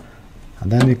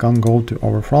 And then we can go to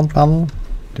our front panel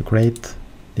to create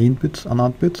the inputs and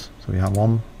outputs. So we have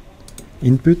one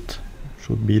input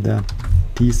should be the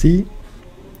TC,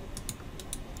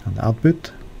 and the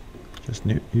output, just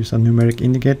use a numeric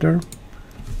indicator,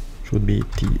 should be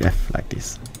TF like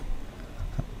this.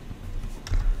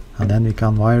 and then we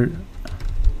can wire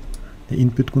the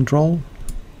input control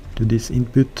to this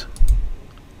input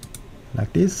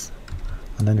like this,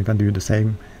 and then we can do the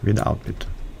same with the output.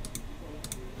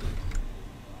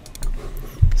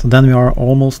 So then we are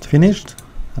almost finished,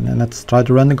 and then let's try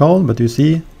to run the code. But you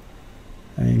see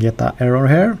you get an error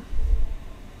here,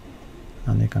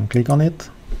 and you can click on it,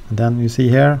 and then you see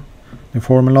here the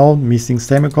formula missing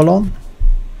semicolon.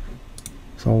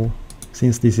 So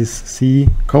since this is C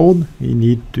code, we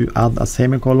need to add a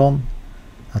semicolon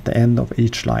at the end of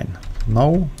each line.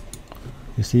 Now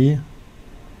you see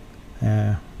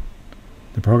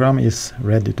the program is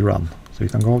ready to run. So you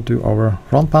can go to our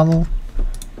front panel,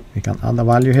 we can add a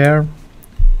value here.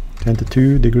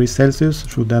 22 degrees Celsius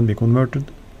should then be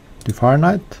converted to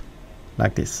Fahrenheit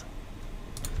like this.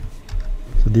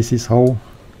 So this is how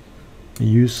we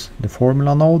use the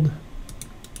formula node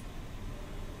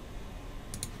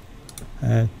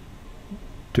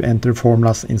to enter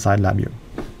formulas inside LabVIEW.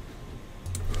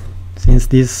 Since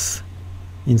this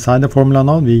inside the formula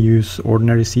node we use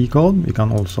ordinary C code, we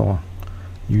can also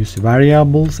use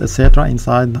variables etc.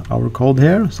 inside our code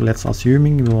here. So let's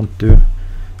assuming we want to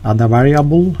add a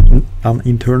variable, an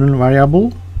internal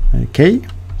variable k.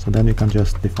 So then you can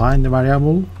just define the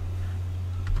variable.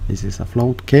 This is a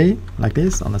float k like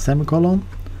this on a semicolon,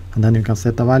 and then you can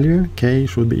set a value. K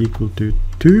should be equal to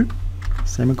 2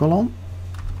 semicolon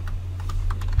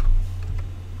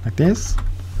like this,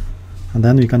 and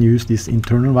then we can use this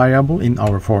internal variable in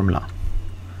our formula.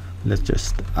 Let's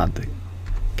just add the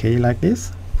k like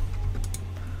this,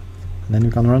 and then you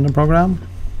can run the program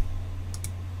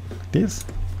like this.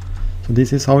 So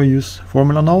this is how we use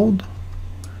formula node,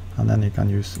 and then you can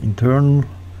use internal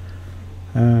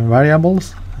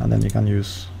variables, and then you can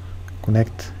use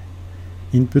connect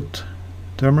input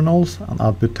terminals and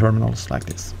output terminals like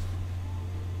this.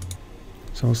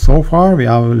 So far we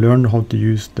have learned how to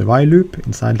use the while loop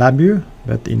inside LabVIEW,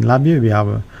 but in LabVIEW we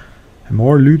have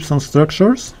more loops and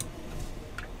structures.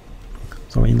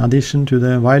 So in addition to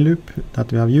the while loop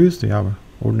that we have used, we have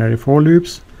ordinary for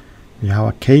loops. We have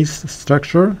a case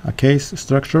structure. A case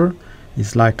structure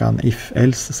is like an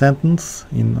if-else sentence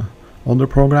in other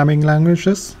programming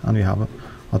languages, and we have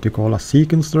what we call a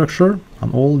sequence structure,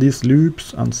 and all these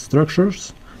loops and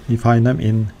structures we find them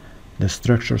in the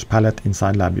structures palette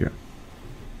inside LabVIEW.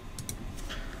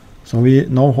 So we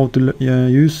know how to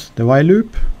use the while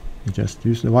loop. We just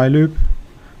use the while loop,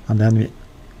 and then we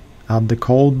add the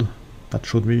code that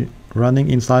should be running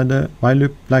inside the while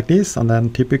loop like this, and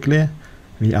then typically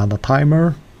we add a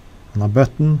timer and a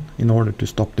button in order to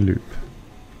stop the loop.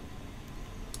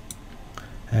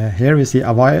 Here we see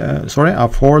a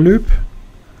for loop.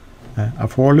 A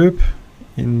for loop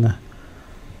in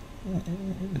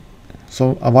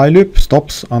so a while loop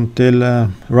stops until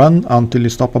run until you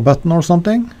stop a button or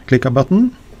something, click a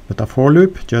button, but a for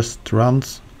loop just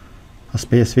runs a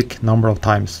specific number of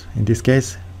times. In this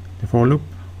case the for loop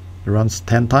runs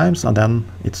 10 times and then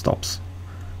it stops.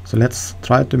 So let's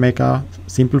try to make a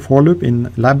simple for loop in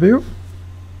LabVIEW.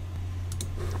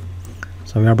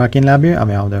 So we are back in LabVIEW, and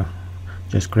we have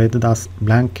just created as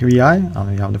blank VI,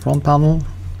 and we have the front panel,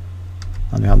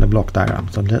 and we have the block diagram.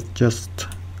 So let's just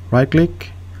right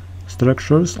click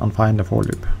structures and find the for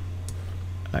loop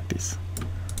like this,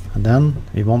 and then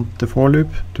we want the for loop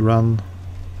to run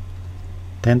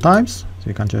 10 times. So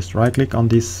you can just right click on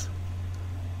this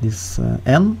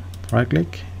n, right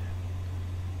click,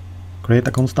 create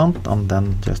a constant, and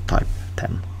then just type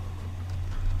 10,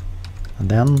 and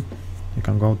then you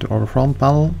can go to our front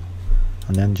panel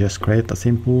and then just create a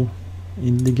simple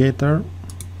indicator,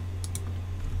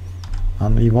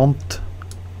 and we want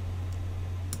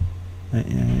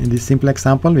in this simple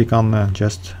example we can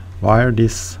just wire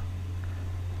this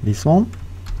one.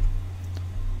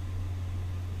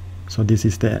 So this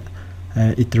is the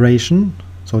iteration.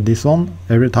 So this one,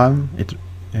 every time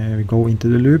we go into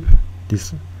the loop,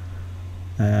 this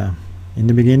in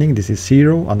the beginning this is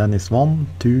 0, and then it's 1,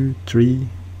 2, 3,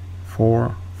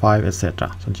 4, 5,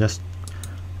 etc. So just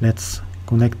let's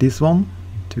connect this one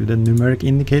to the numeric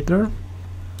indicator,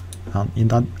 and in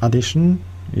that addition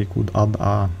we could add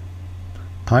a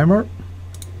timer.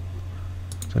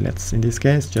 So let's in this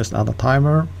case just add a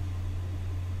timer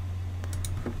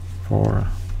for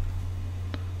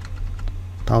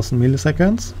 1000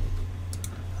 milliseconds,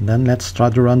 and then let's try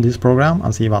to run this program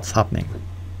and see what's happening.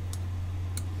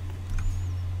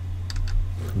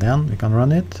 Then we can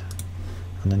run it,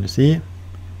 and then you see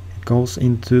it goes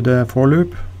into the for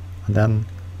loop and then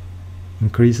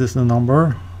increases the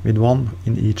number with 1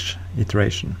 in each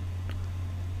iteration.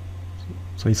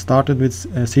 So it started with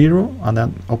 0 and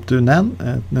then up to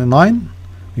 9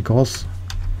 because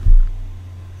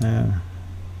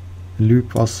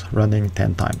loop was running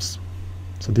 10 times.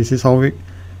 So this is how we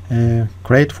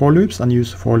create for loops and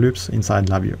use for loops inside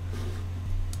LabVIEW.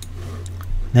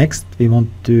 Next, we want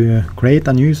to create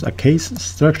and use a case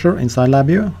structure inside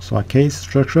LabVIEW. So a case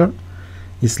structure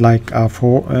is like a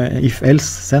if-else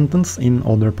sentence in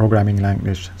other programming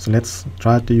language. So let's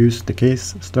try to use the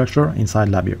case structure inside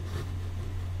LabVIEW.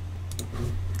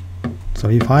 So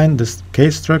we find this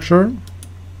case structure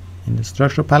in the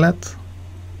structure palette,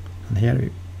 and here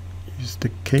we use the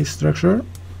case structure,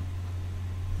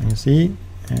 and you see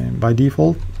by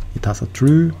default it has a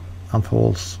true and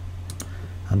false,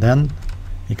 and then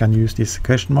we can use this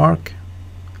question mark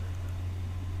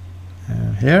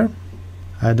here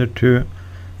either to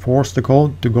force the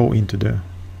code to go into the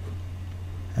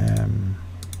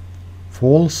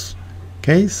false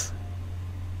case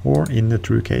or in the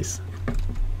true case.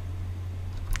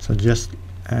 So just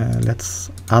let's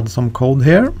add some code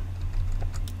here.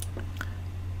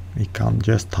 We can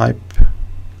just type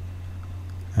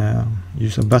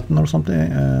use a button or something,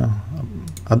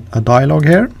 a dialog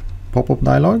here, pop-up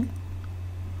dialog.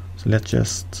 So let's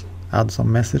just add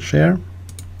some message here.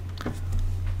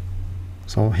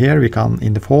 So here we can,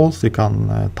 in the false, you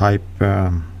can type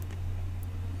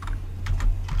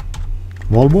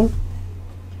Volvo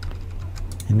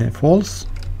in the false,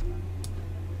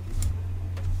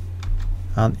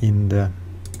 and in the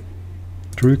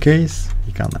true case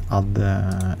you can add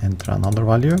enter another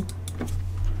value,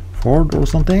 Ford or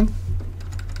something,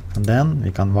 and then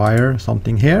we can wire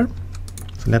something here.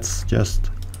 So let's just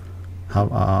have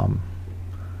a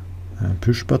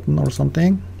push button or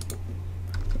something,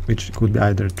 which could be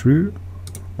either true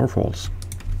or false,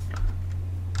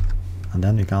 and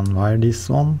then we can wire this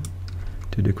one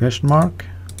to the question mark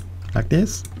like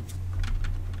this.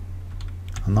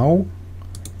 And now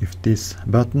if this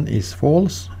button is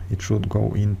false, it should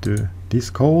go into this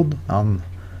code and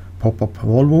pop up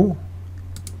Volvo.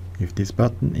 If this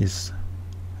button is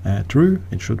true,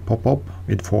 it should pop up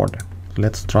with Ford. So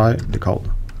let's try the code.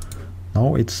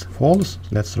 Now it's false.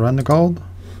 Let's run the code,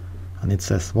 and it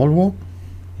says Volvo.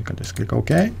 You can just click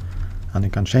OK, and you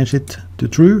can change it to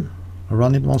true,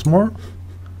 run it once more,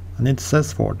 and it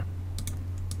says Ford.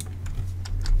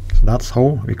 So that's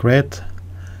how we create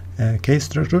case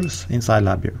structures inside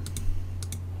LabVIEW.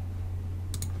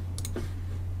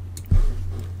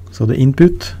 So the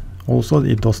input also,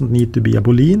 it doesn't need to be a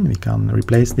boolean. We can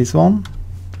replace this one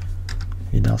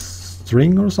with a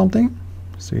string or something.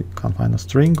 So you can find a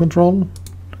string control,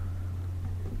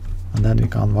 and then we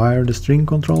can wire the string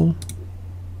control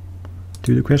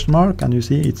to the question mark, and you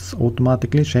see it's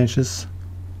automatically changes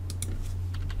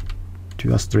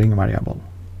to a string variable.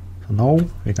 So now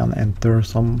we can enter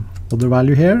some other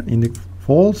value here. In the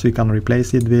false, we can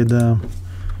replace it with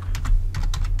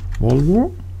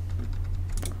Volvo,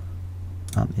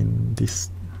 and in this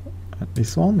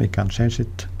one we can change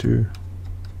it to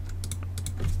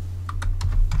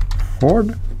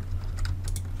Ford.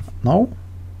 Now,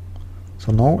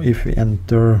 so now if we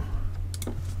enter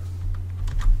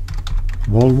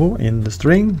Volvo in the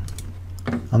string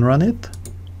and run it,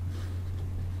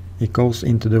 it goes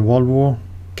into the Volvo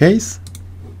case,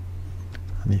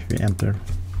 and if we enter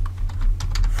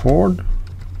Ford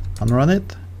and run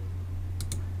it,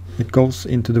 it goes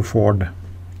into the Ford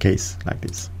case like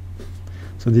this.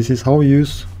 So this is how we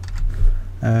use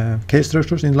case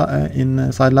structures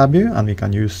inside LabVIEW, and we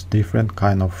can use different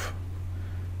kind of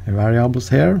variables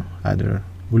here, either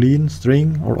boolean,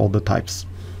 string, or other types.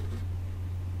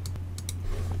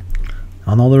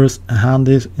 Another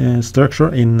handy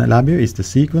structure in LabVIEW is the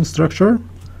sequence structure.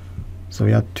 So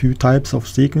we have two types of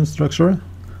sequence structure.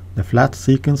 The flat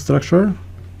sequence structure,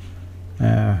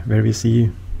 where we see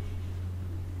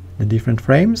the different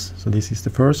frames. So this is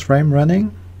the first frame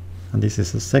running, and this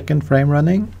is the second frame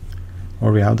running.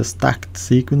 Or we have the stacked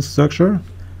sequence structure,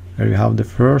 where we have the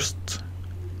first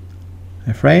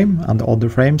frame and the other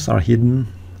frames are hidden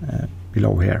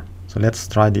below here. So let's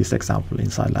try this example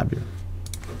inside LabVIEW.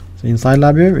 So inside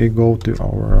LabVIEW we go to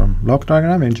our block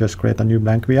diagram and just create a new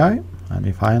blank VI, and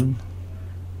we find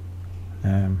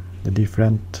the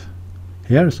different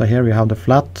here. So here we have the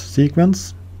flat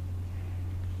sequence.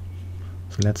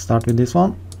 So let's start with this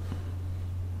one.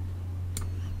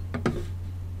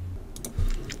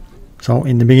 So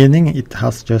in the beginning it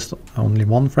has just only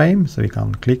one frame, so we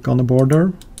can click on the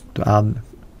border to add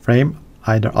frame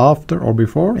either after or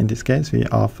before. In this case we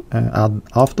add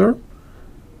after,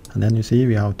 and then you see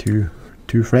we have two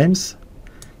frames.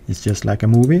 It's just like a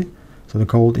movie. So the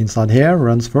code inside here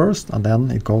runs first, and then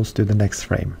it goes to the next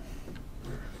frame.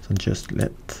 So just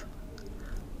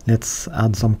let's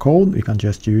add some code. We can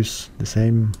just use the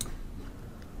same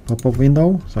pop-up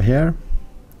window. So here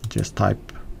just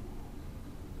type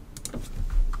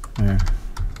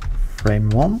frame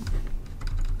 1,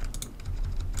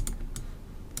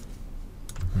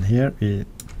 and here we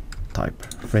type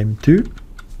frame 2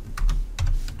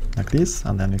 like this,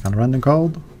 and then we can run the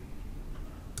code.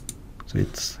 So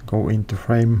it's go into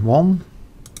frame 1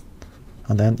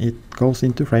 and then it goes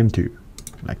into frame 2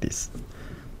 like this.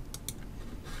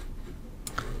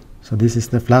 So this is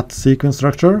the flat sequence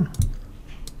structure.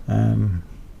 The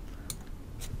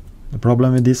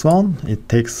problem with this one, it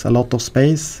takes a lot of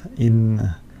space in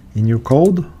your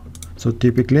code. So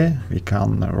typically we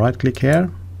can right click here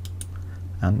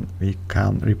and we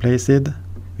can replace it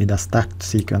with a stacked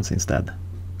sequence instead.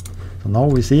 So now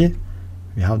we see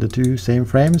we have the two same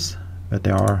frames, but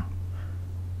they are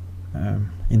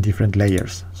in different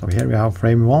layers. So here we have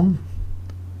frame 1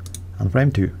 and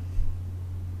frame 2.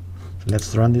 So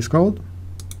let's run this code.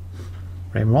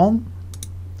 Frame 1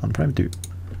 and frame 2.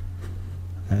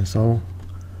 And so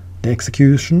the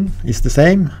execution is the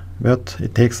same, but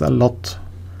it takes a lot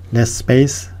less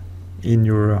space in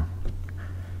your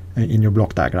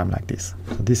block diagram like this.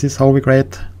 So this is how we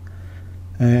create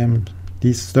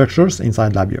these structures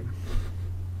inside LabVIEW.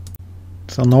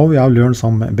 So now we have learned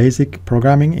some basic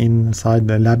programming inside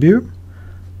the LabVIEW.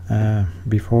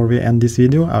 Before we end this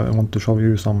video, I want to show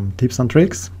you some tips and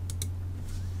tricks.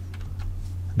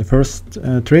 The first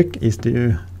trick is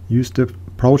to use the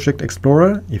Project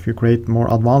Explorer if you create more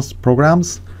advanced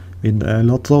programs with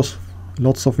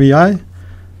lots of VI.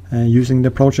 Using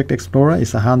the Project Explorer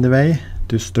is a handy way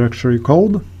to structure your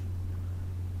code.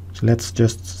 So let's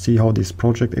just see how this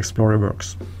Project Explorer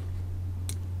works.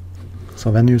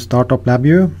 So when you start up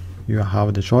LabVIEW, you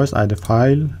have the choice either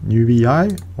File, New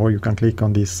VI, or you can click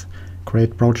on this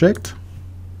Create Project.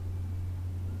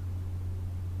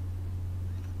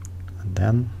 And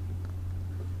then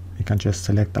we can just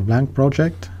select a blank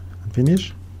project and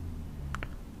finish.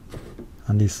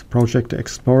 And this Project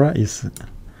Explorer is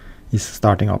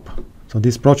starting up. So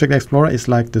this Project Explorer is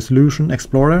like the Solution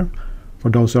Explorer for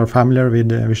those who are familiar with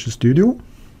Visual Studio.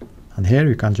 And here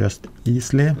you can just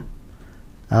easily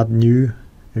add new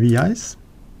VIs.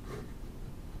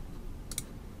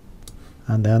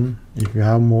 And then if you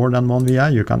have more than one VI,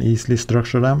 you can easily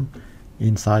structure them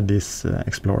inside this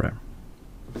Explorer.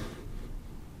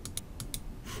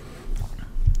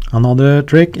 Another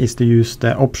trick is to use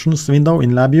the Options window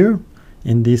in LabVIEW.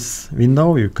 In this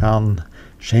window you can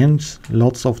change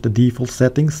lots of the default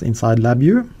settings inside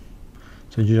LabVIEW.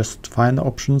 So you just find the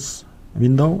Options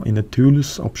window in the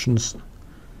Tools Options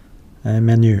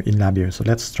menu in LabVIEW. So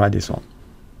let's try this one.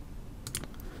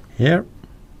 Here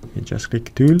you just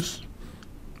click Tools,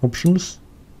 Options,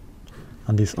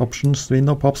 and this Options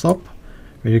window pops up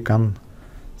where you can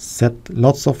set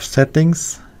lots of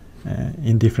settings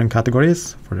in different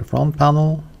categories for the front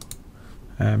panel,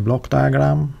 block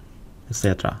diagram,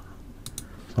 etc.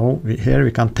 So here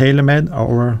we can tailor-made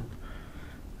our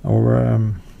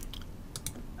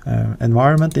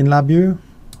environment in LabVIEW,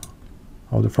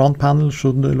 how the front panel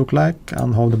should look like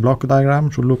and how the block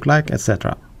diagram should look like,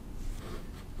 etc.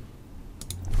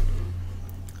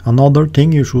 Another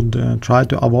thing you should try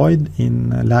to avoid in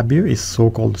LabVIEW is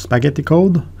so-called spaghetti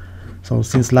code. So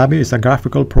since LabVIEW is a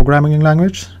graphical programming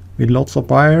language with lots of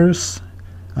wires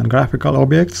and graphical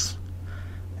objects,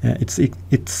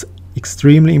 it's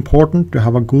extremely important to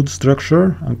have a good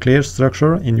structure and clear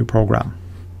structure in your program.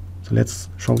 So let's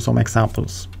show some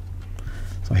examples.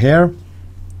 So here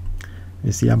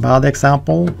we see a bad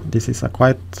example. This is a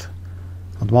quite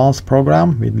advanced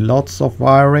program with lots of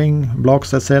wiring,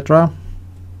 blocks, etc.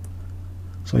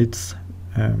 So it's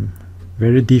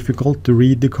very difficult to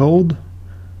read the code,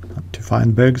 to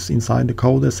find bugs inside the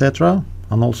code, etc.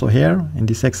 And also here in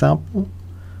this example,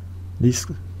 this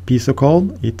piece of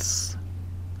code, it's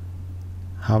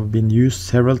have been used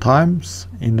several times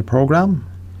in the program.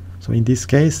 So in this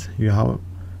case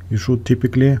you should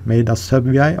typically make a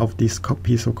SubVI of this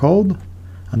piece of code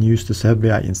and use the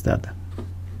SubVI instead.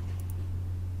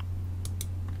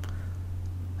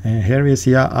 And here we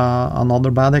see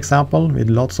another bad example with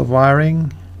lots of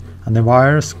wiring, and the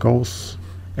wires goes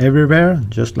everywhere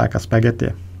just like a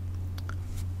spaghetti.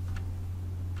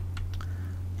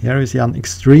 Here we see an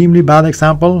extremely bad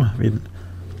example with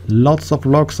lots of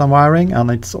blocks and wiring, and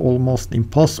it's almost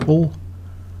impossible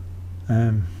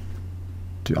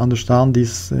to understand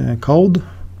this code.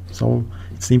 So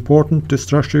it's important to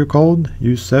structure your code,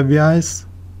 use SubVIs,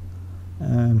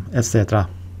 etc.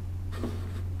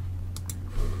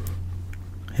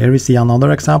 Here we see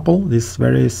another example. This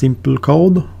very simple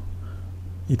code.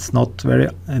 It's not very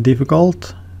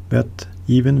difficult, but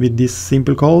even with this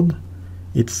simple code,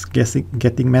 it's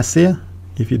getting messy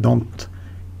if you don't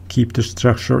keep the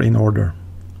structure in order.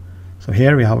 So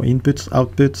here we have inputs,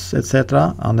 outputs,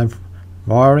 etc. and the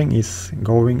wiring is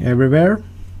going everywhere.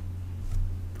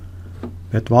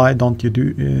 But why don't you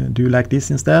do like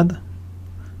this instead?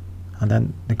 And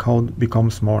then the code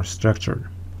becomes more structured.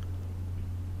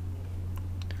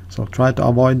 So try to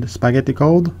avoid spaghetti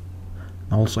code.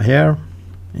 Also here,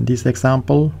 in this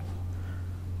example,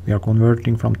 we are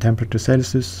converting from temperature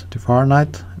Celsius to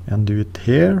Fahrenheit and do it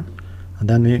here. And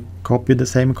then we copy the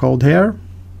same code here.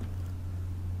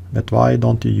 But why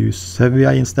don't you use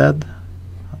SubVI instead?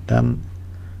 Then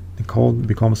the code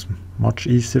becomes much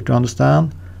easier to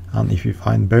understand. And if you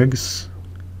find bugs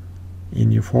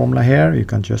in your formula here, you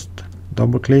can just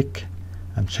double click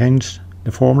and change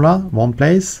the formula one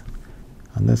place,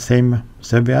 and the same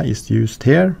SubVI is used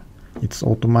here. It's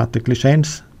automatically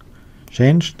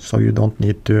changed, so you don't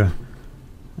need to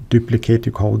duplicate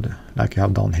your code like you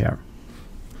have done here.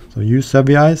 So use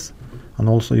SubVIs, and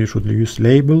also you should use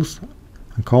labels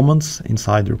and comments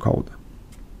inside your code.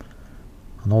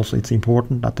 And also it's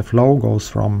important that the flow goes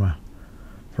from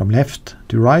left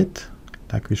to right,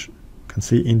 like we can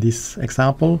see in this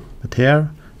example, but here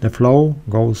the flow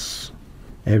goes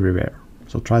everywhere.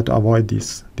 So try to avoid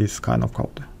this kind of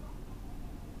code.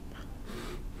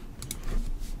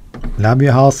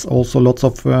 LabVIEW has also lots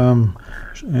of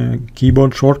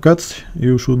keyboard shortcuts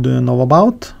you should know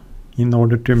about in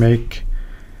order to make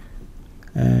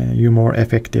you more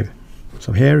effective.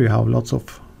 So here you have lots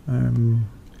of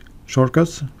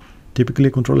shortcuts. Typically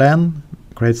Ctrl-N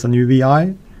creates a new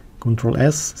VI,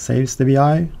 Ctrl-S saves the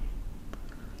VI,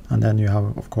 and then you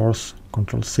have of course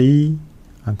Ctrl-C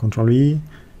and Ctrl-V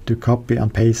to copy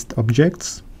and paste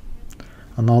objects.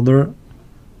 Another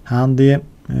handy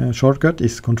shortcut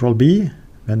is Ctrl-B.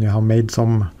 When you have made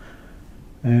some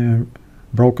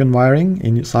broken wiring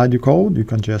inside your code, you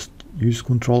can just use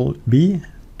Ctrl-B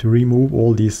to remove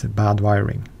all this bad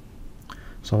wiring.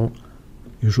 So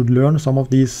you should learn some of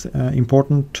these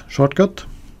important shortcuts.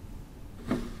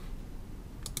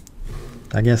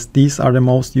 I guess these are the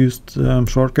most used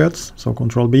shortcuts. So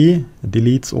Ctrl-B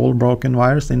deletes all broken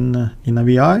wires in a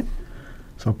VI.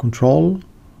 So Ctrl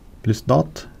plus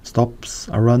dot stops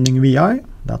a running VI.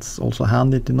 That's also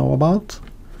handy to know about.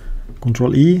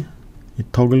 Ctrl-E,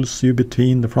 it toggles you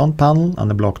between the front panel and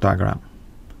the block diagram.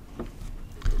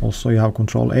 Also you have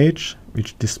Ctrl-H,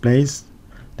 which displays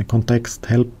the context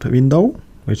help window,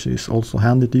 which is also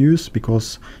handy to use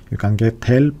because you can get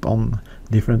help on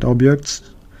different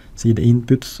objects, see the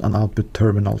inputs and output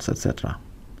terminals, etc.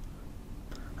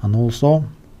 And also,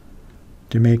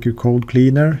 to make your code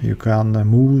cleaner, you can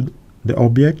move the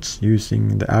objects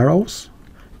using the arrows.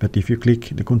 But if you click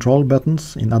the control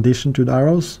buttons in addition to the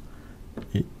arrows,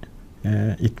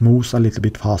 it moves a little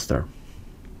bit faster.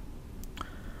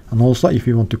 And also, if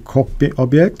you want to copy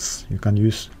objects, you can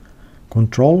use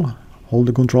Control, hold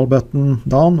the control button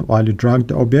down while you drag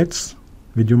the objects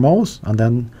with your mouse, and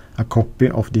then a copy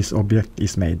of this object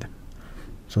is made.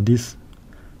 So these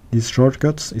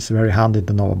shortcuts is very handy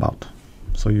to know about.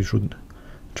 So you should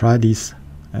try these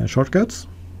shortcuts.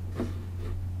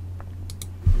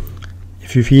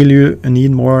 If you feel you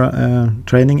need more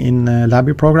training in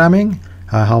LabVIEW programming,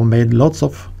 I have made lots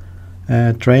of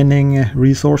training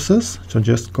resources. So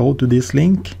just go to this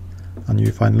link and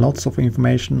you find lots of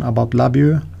information about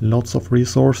LabVIEW, lots of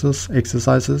resources,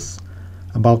 exercises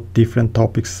about different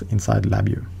topics inside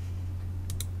LabVIEW.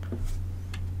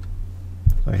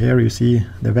 So here you see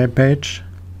the web page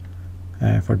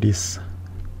for this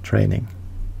training.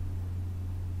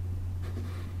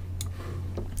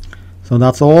 So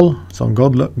that's all. So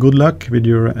good luck with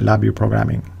your LabVIEW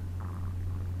programming.